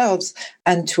ourselves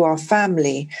and to our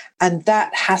family. And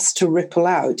that has to ripple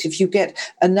out. If you get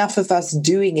enough of us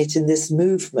doing it in this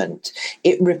movement,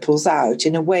 it ripples out.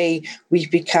 In a way, we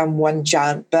become one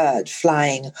giant bird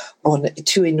flying on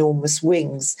 2 enormous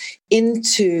wings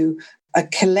into a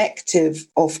collective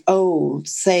of old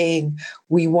saying,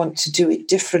 we want to do it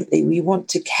differently. We want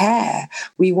to care.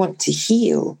 We want to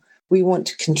heal. We want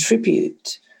to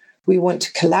contribute. We want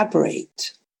to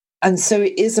collaborate. And so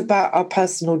it is about our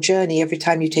personal journey. Every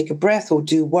time you take a breath or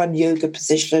do one yoga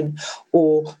position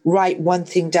or write one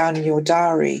thing down in your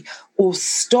diary or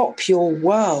stop your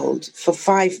world for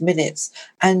 5 minutes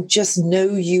and just know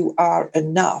you are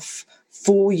enough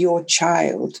for your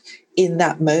child in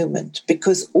that moment,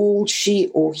 because all she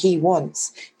or he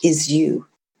wants is you.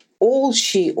 All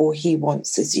she or he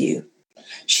wants is you.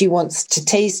 She wants to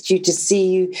taste you, to see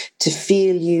you, to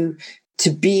feel you, to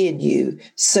be in you,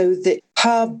 so that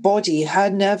her body, her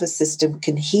nervous system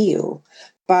can heal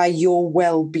by your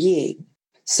well-being.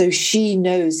 So she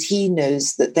knows, he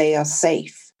knows that they are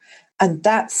safe. And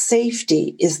that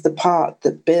safety is the part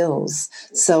that builds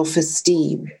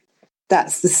self-esteem.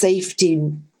 That's the safety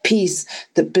piece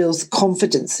that builds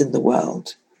confidence in the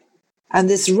world. And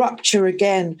this rupture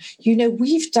again,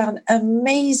 we've done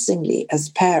amazingly as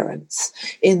parents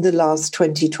in the last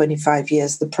 20, 25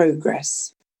 years, the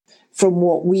progress from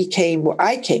what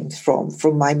I came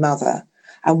from my mother,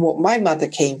 and what my mother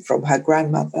came from her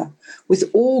grandmother, with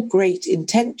all great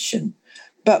intention,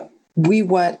 but we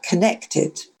weren't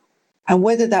connected. And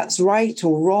whether that's right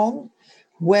or wrong,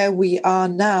 where we are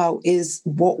now is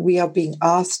what we are being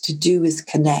asked to do is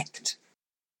connect.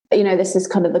 This is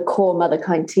kind of the core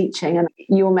motherkind teaching, and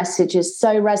your message is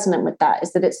so resonant with that,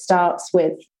 is that it starts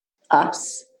with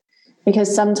us.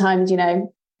 Because sometimes,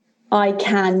 I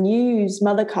can use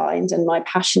motherkind and my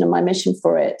passion and my mission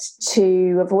for it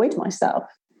to avoid myself.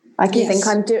 I can think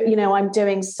I'm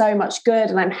doing so much good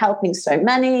and I'm helping so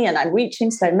many and I'm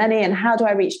reaching so many, and how do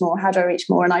I reach more? How do I reach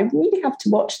more? And I really have to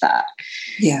watch that.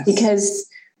 Yes. Because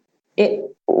it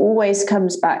always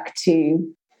comes back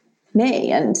to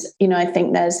me. And, I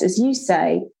think there's, as you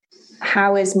say,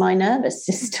 how is my nervous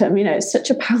system? It's such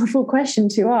a powerful question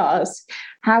to ask.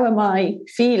 How am I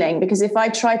feeling? Because if I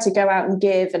try to go out and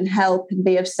give and help and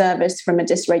be of service from a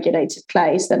dysregulated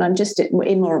place, then I'm just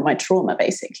in more of my trauma,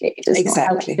 basically.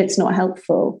 It's not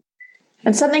helpful.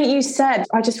 And something you said,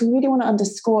 I just really want to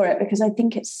underscore it because I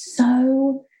think it's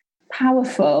so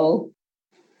powerful,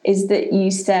 is that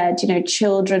you said,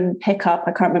 children pick up,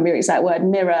 I can't remember your exact word,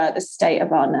 mirror the state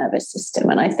of our nervous system.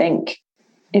 And I think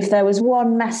if there was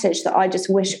one message that I just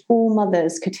wish all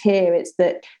mothers could hear, it's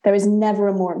that there is never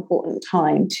a more important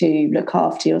time to look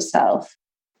after yourself.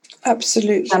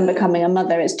 Absolutely. And becoming a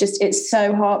mother. It's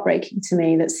so heartbreaking to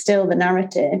me that still the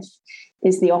narrative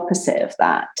is the opposite of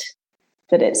that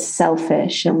it's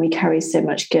selfish and we carry so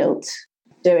much guilt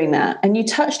doing that. And you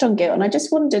touched on guilt, and I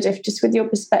just wondered if, just with your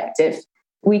perspective,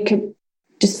 we could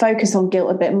just focus on guilt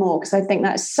a bit more, because I think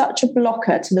that's such a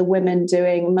blocker to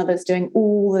the mothers doing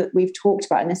all that we've talked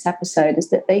about in this episode, is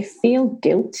that they feel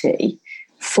guilty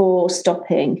for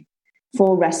stopping,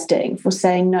 for resting, for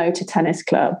saying no to tennis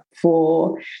club,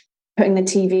 for putting the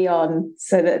TV on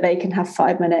so that they can have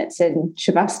 5 minutes in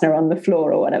Shavasana on the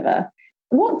floor or whatever.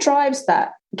 What drives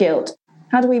that guilt?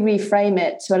 How do we reframe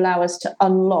it to allow us to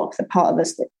unlock the part of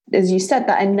us that, as you said,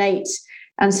 that innate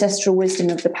ancestral wisdom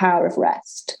of the power of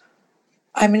rest?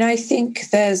 I think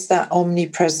there's that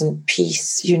omnipresent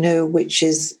piece, which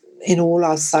is in all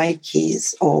our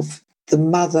psyches, of the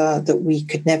mother that we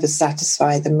could never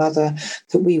satisfy, the mother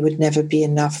that we would never be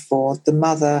enough for, the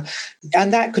mother.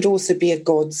 And that could also be a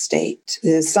God state.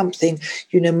 There's something,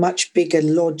 much bigger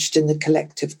lodged in the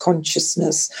collective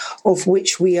consciousness, of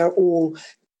which we are all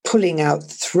pulling out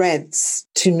threads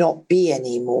to not be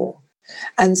anymore.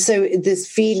 And so this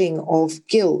feeling of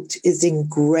guilt is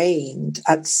ingrained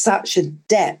at such a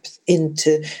depth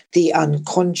into the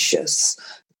unconscious.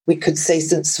 We could say,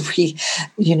 since we,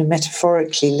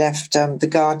 metaphorically left the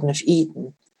Garden of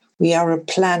Eden, we are a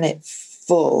planet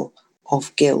full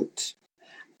of guilt.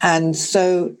 And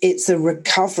so it's a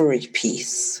recovery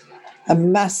piece, a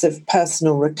massive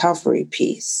personal recovery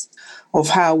piece of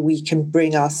how we can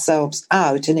bring ourselves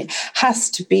out. And it has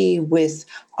to be with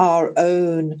our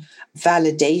own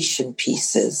validation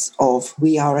pieces of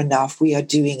we are enough, we are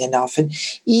doing enough. And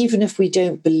even if we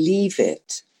don't believe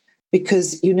it,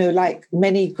 because, like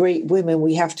many great women,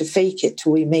 we have to fake it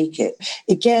till we make it.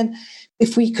 Again,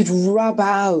 if we could rub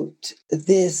out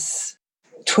this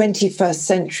 21st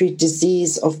century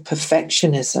disease of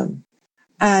perfectionism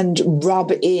and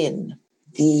rub in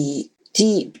the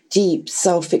deep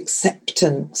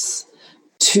self-acceptance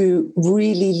to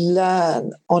really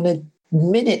learn on a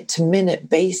minute-to-minute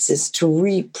basis to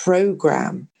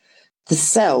reprogram the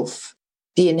self,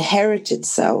 the inherited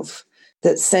self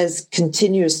that says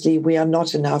continuously we are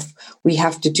not enough, we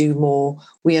have to do more,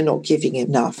 we are not giving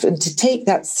enough. And to take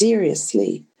that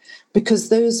seriously, because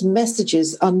those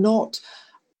messages are not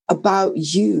about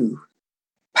you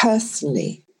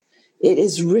personally. It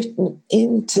is written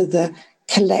into the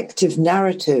collective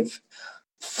narrative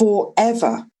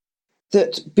forever,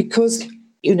 that because,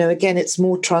 again, it's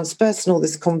more transpersonal,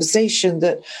 this conversation,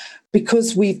 that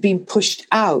because we've been pushed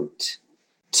out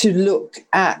to look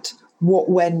at what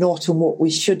we're not and what we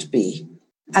should be,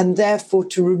 and therefore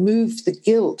to remove the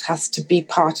guilt has to be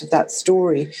part of that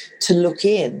story, to look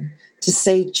in, to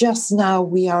say, just now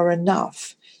we are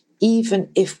enough, even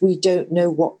if we don't know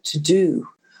what to do.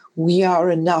 We are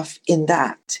enough in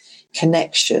that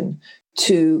connection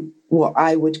to what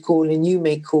I would call, and you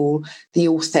may call, the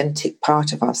authentic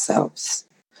part of ourselves.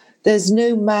 There's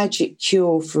no magic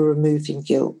cure for removing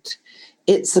guilt.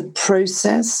 It's a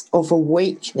process of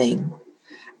awakening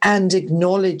and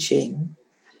acknowledging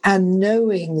and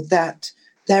knowing that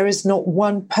There is not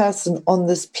one person on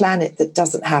this planet that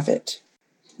doesn't have it.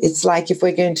 It's like if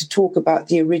we're going to talk about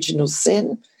the original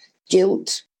sin,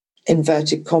 guilt,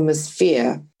 inverted commas,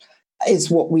 fear,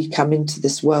 is what we come into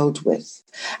this world with.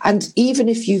 And even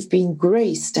if you've been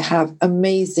graced to have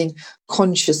amazing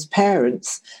conscious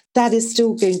parents, that is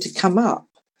still going to come up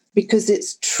because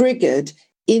it's triggered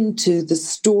into the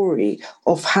story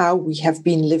of how we have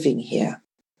been living here.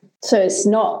 So it's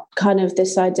not kind of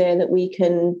this idea that we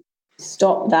can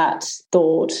stop that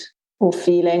thought or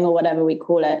feeling or whatever we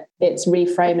call it. It's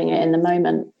reframing it in the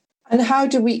moment. And how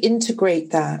do we integrate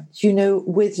that,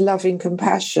 with loving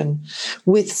compassion,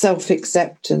 with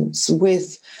self-acceptance,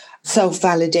 with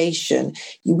self-validation?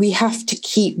 We have to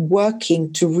keep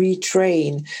working to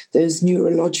retrain those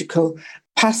neurological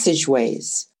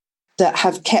passageways that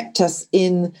have kept us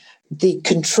in the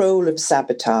control of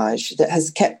sabotage, that has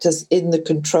kept us in the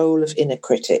control of inner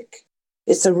critic.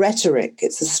 It's a rhetoric,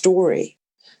 it's a story.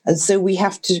 And so we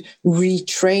have to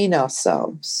retrain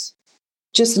ourselves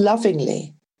just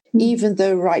lovingly. Even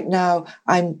though right now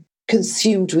I'm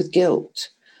consumed with guilt,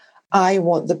 I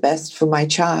want the best for my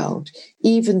child.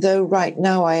 Even though right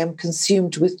now I am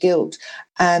consumed with guilt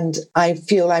and I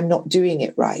feel I'm not doing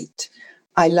it right,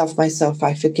 I love myself,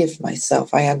 I forgive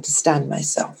myself, I understand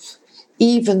myself.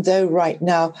 Even though right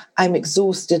now I'm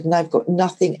exhausted and I've got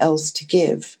nothing else to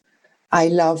give, I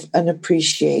love and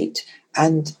appreciate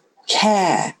and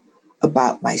care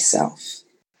about myself.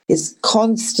 It's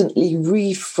constantly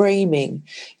reframing.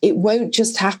 It won't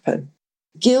just happen.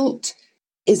 Guilt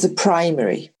is a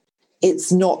primary.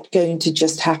 It's not going to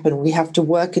just happen. We have to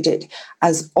work at it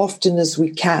as often as we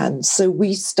can. So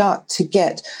we start to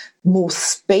get more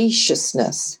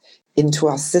spaciousness into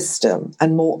our system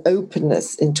and more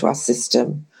openness into our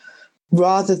system,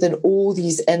 rather than all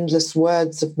these endless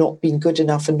words of not being good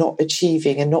enough and not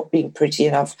achieving and not being pretty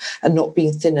enough and not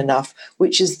being thin enough,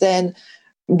 which is then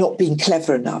not being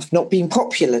clever enough, not being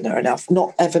popular enough,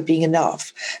 not ever being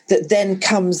enough, that then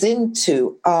comes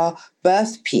into our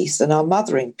birth piece and our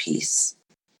mothering piece.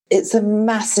 It's a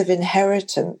massive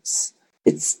inheritance.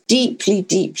 It's deeply,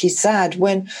 deeply sad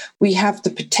when we have the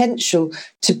potential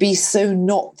to be so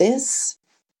not this.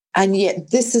 And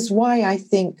yet this is why I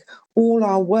think all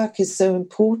our work is so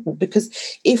important, because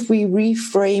if we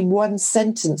reframe one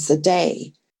sentence a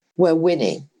day, we're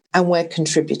winning and we're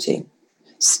contributing.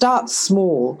 Start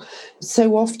small.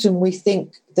 So often we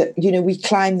think that, we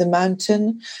climb the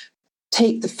mountain.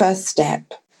 Take the first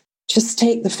step. Just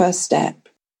take the first step.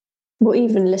 Or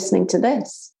even listening to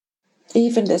this.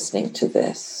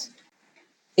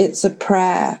 It's a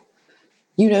prayer.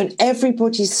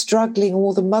 Everybody's struggling,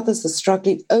 all the mothers are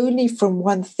struggling only from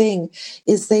one thing,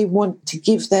 is they want to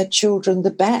give their children the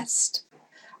best.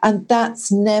 And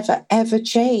that's never, ever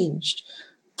changed.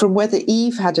 From whether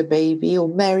Eve had a baby or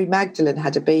Mary Magdalene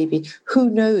had a baby, who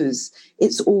knows?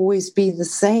 It's always been the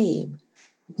same.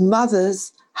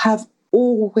 Mothers have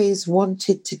always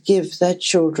wanted to give their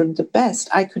children the best.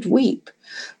 I could weep.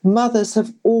 Mothers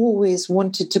have always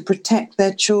wanted to protect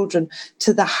their children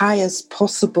to the highest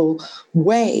possible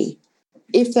way.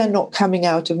 If they're not coming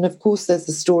out of, and of course there's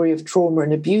the story of trauma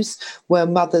and abuse where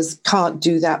mothers can't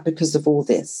do that because of all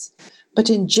this. But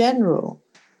in general,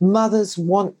 mothers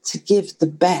want to give the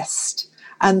best,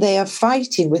 and they are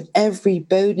fighting with every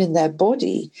bone in their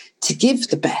body to give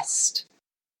the best.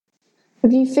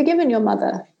 Have you forgiven your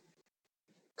mother?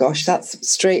 Gosh, that's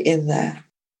straight in there.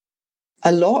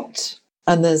 A lot,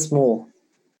 and there's more.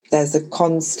 There's a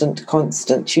constant.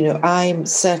 I'm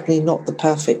certainly not the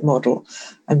perfect model.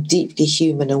 I'm deeply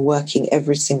human and working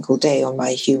every single day on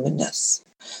my humanness.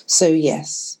 So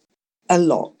yes, a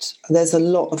lot. There's a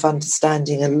lot of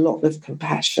understanding, a lot of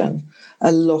compassion,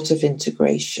 a lot of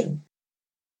integration.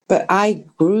 But I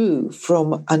grew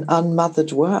from an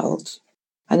unmothered world.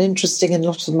 And interesting in a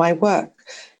lot of my work,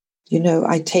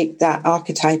 I take that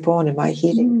archetype on in my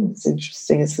healing. It's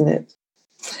interesting, isn't it?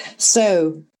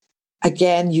 So,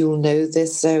 again, you'll know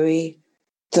this, Zoe,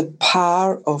 the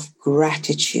power of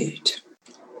gratitude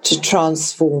to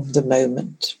transform the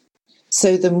moment.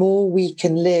 So the more we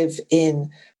can live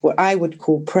in what I would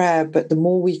call prayer, but the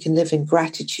more we can live in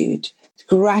gratitude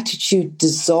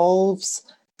dissolves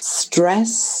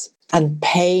stress and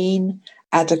pain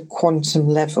at a quantum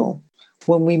level.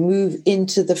 When we move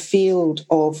into the field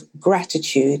of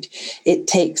gratitude, it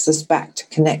takes us back to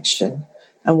connection.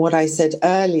 And what I said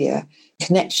earlier,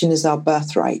 connection is our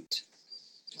birthright.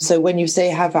 So when you say,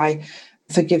 have I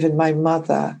forgiven my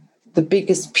mother? The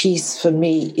biggest piece for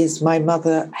me is my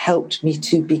mother helped me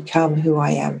to become who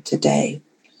I am today.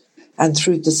 And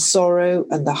through the sorrow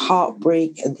and the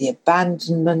heartbreak and the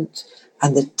abandonment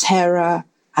and the terror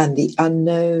and the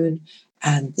unknown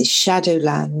and the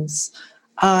shadowlands,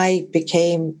 I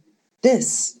became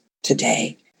this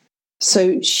today.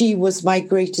 So she was my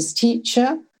greatest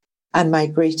teacher and my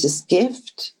greatest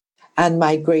gift and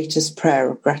my greatest prayer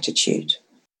of gratitude.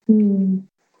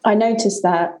 I noticed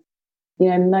that,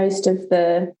 most of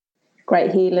the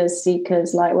great healers,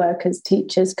 seekers, light workers,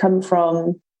 teachers come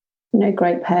from,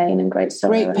 great pain and great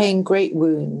sorrow. Great pain, great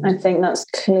wound. I think that's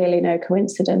clearly no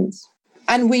coincidence.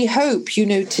 And we hope,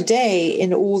 today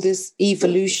in all this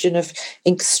evolution of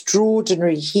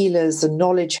extraordinary healers and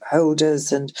knowledge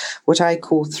holders and what I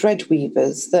call thread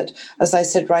weavers, that, as I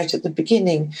said right at the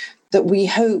beginning, that we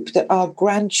hope that our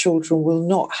grandchildren will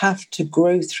not have to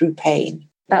grow through pain.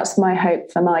 That's my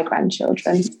hope for my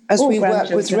grandchildren. As we work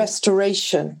with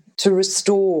restoration to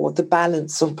restore the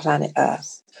balance on planet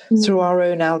Earth through our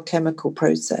own alchemical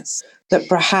process, that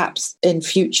perhaps in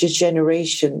future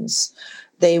generations,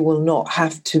 they will not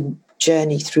have to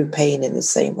journey through pain in the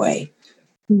same way.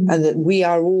 And that we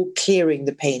are all clearing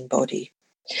the pain body.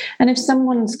 And if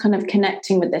someone's kind of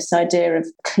connecting with this idea of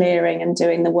clearing and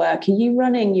doing the work, are you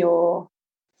running your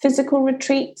physical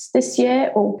retreats this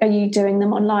year, or are you doing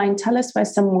them online? Tell us where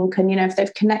someone can, if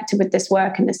they've connected with this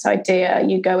work and this idea,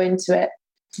 you go into it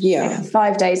for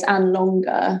 5 days and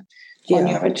longer on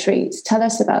your retreats. Tell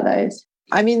us about those.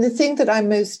 I mean, the thing that I'm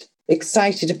most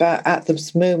excited about at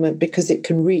this moment, because it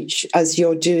can reach, as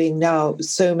you're doing now,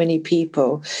 so many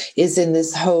people, is in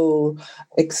this whole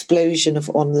explosion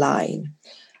of online.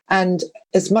 And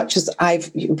as much as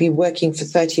I've been working for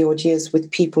 30 odd years with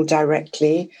people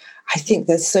directly, I think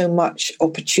there's so much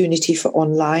opportunity for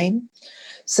online.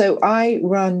 So I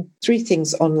run 3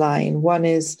 things online. One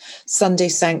is Sunday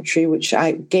Sanctuary, which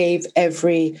I gave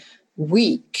every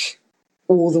week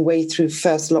all the way through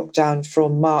first lockdown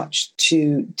from March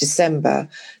to December.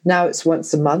 Now it's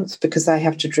once a month because I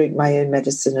have to drink my own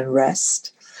medicine and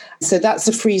rest. So that's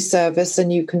a free service,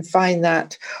 and you can find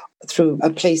that through A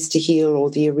Place to Heal or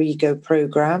the Arrigo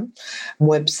Programme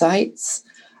websites.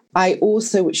 I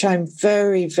also, which I'm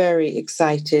very, very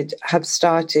excited, have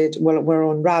started, well, we're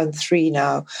on round 3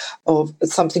 now, of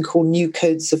something called New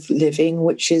Codes of Living,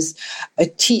 which is a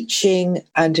teaching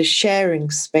and a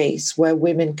sharing space where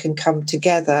women can come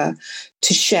together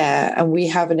to share. And we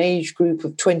have an age group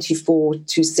of 24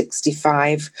 to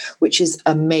 65, which is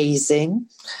amazing.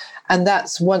 And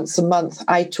that's once a month.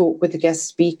 I talk with a guest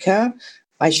speaker.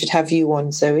 I should have you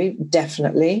on, Zoe,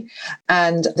 definitely.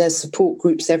 And there's support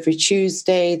groups every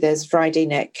Tuesday. There's Friday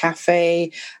Night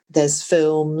Cafe. There's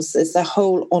films. There's a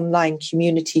whole online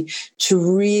community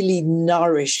to really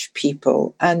nourish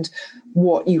people. And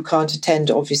what you can't attend,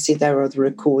 obviously, there are the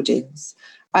recordings.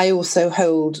 I also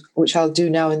hold, which I'll do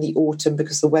now in the autumn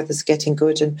because the weather's getting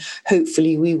good, and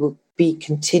hopefully we will be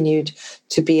continued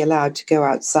to be allowed to go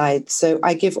outside. So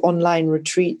I give online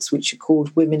retreats, which are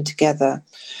called Women Together,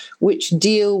 which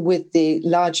deal with the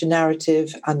larger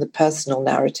narrative and the personal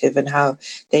narrative and how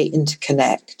they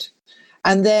interconnect.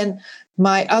 And then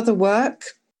my other work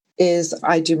is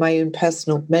I do my own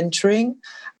personal mentoring,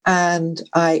 and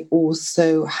I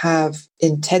also have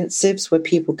intensives where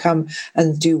people come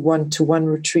and do one-to-one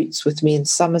retreats with me in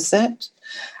Somerset.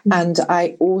 And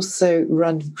I also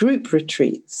run group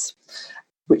retreats,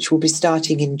 which will be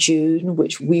starting in June,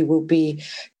 which we will be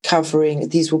covering.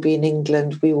 These will be in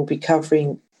England. We will be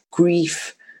covering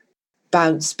grief,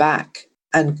 bounce back,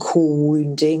 and core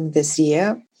wounding this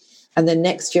year. And then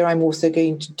next year, I'm also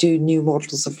going to do new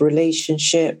models of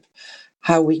relationship,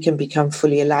 how we can become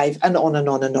fully alive, and on and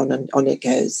on and on and on it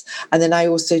goes. And then I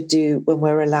also do, when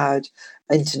we're allowed,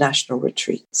 international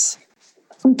retreats.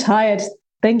 I'm tired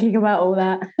thinking about all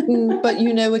that. But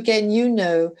again,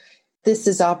 this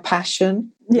is our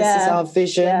passion. This is our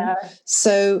vision. Yeah.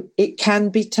 So it can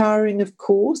be tiring, of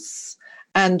course.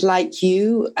 And like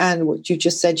you and what you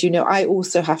just said, I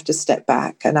also have to step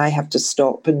back and I have to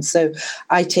stop. And so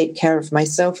I take care of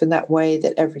myself in that way,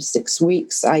 that every 6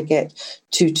 weeks I get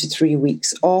 2 to 3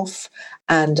 weeks off,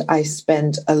 and I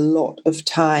spend a lot of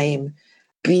time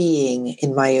being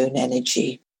in my own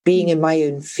energy, being in my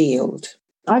own field.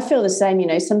 I feel the same.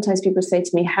 Sometimes people say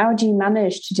to me, how do you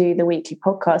manage to do the weekly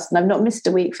podcast? And I've not missed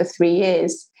a week for 3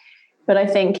 years, but I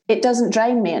think it doesn't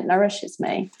drain me, it nourishes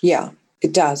me. Yeah.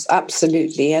 It does,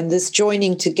 absolutely. And this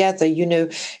joining together,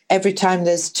 every time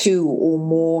there's 2 or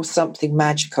more, something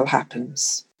magical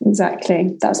happens.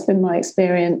 Exactly. That's been my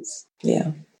experience. Yeah.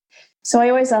 So I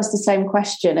always ask the same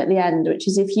question at the end, which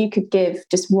is, if you could give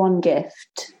just one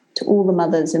gift to all the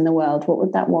mothers in the world, what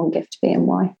would that one gift be and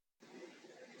why?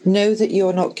 Know that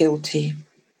you're not guilty.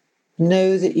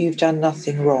 Know that you've done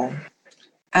nothing wrong.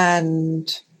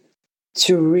 And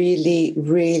to really,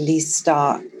 really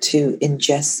start to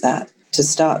ingest that to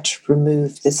start to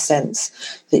remove this sense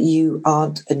that you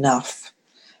aren't enough.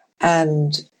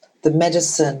 And the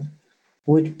medicine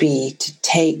would be to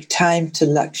take time to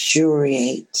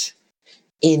luxuriate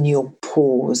in your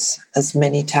pause as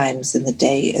many times in the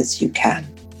day as you can.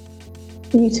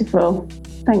 Beautiful.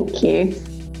 Thank you.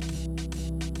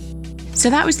 So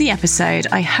that was the episode.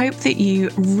 I hope that you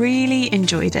really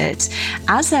enjoyed it.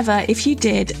 As ever, if you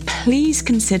did, please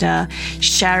consider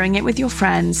sharing it with your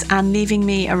friends and leaving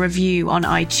me a review on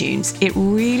iTunes. It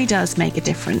really does make a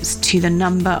difference to the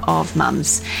number of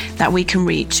mums that we can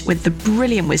reach with the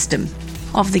brilliant wisdom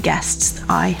of the guests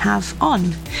I have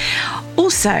on.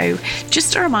 Also,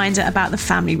 just a reminder about the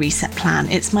Family Reset Plan.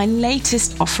 It's my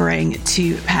latest offering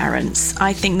to parents.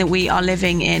 I think that we are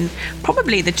living in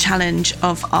probably the challenge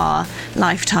of our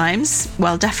lifetimes.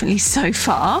 Well, definitely so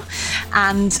far.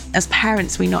 And as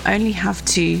parents, we not only have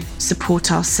to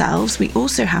support ourselves, we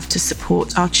also have to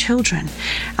support our children.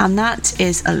 And that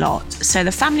is a lot. So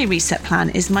the Family Reset Plan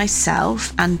is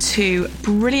myself and 2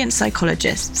 brilliant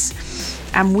psychologists.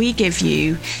 And we give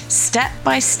you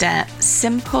step-by-step,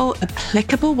 simple,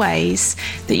 applicable ways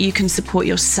that you can support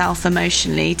yourself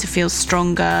emotionally to feel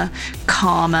stronger,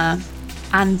 calmer,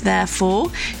 and therefore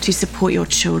to support your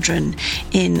children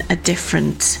in a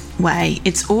different way.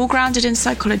 It's all grounded in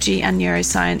psychology and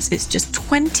neuroscience. It's just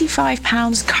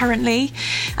 £25 currently.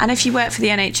 And if you work for the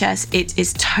NHS, it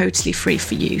is totally free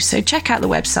for you. So check out the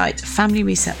website,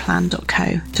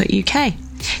 familyresetplan.co.uk.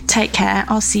 Take care.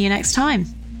 I'll see you next time.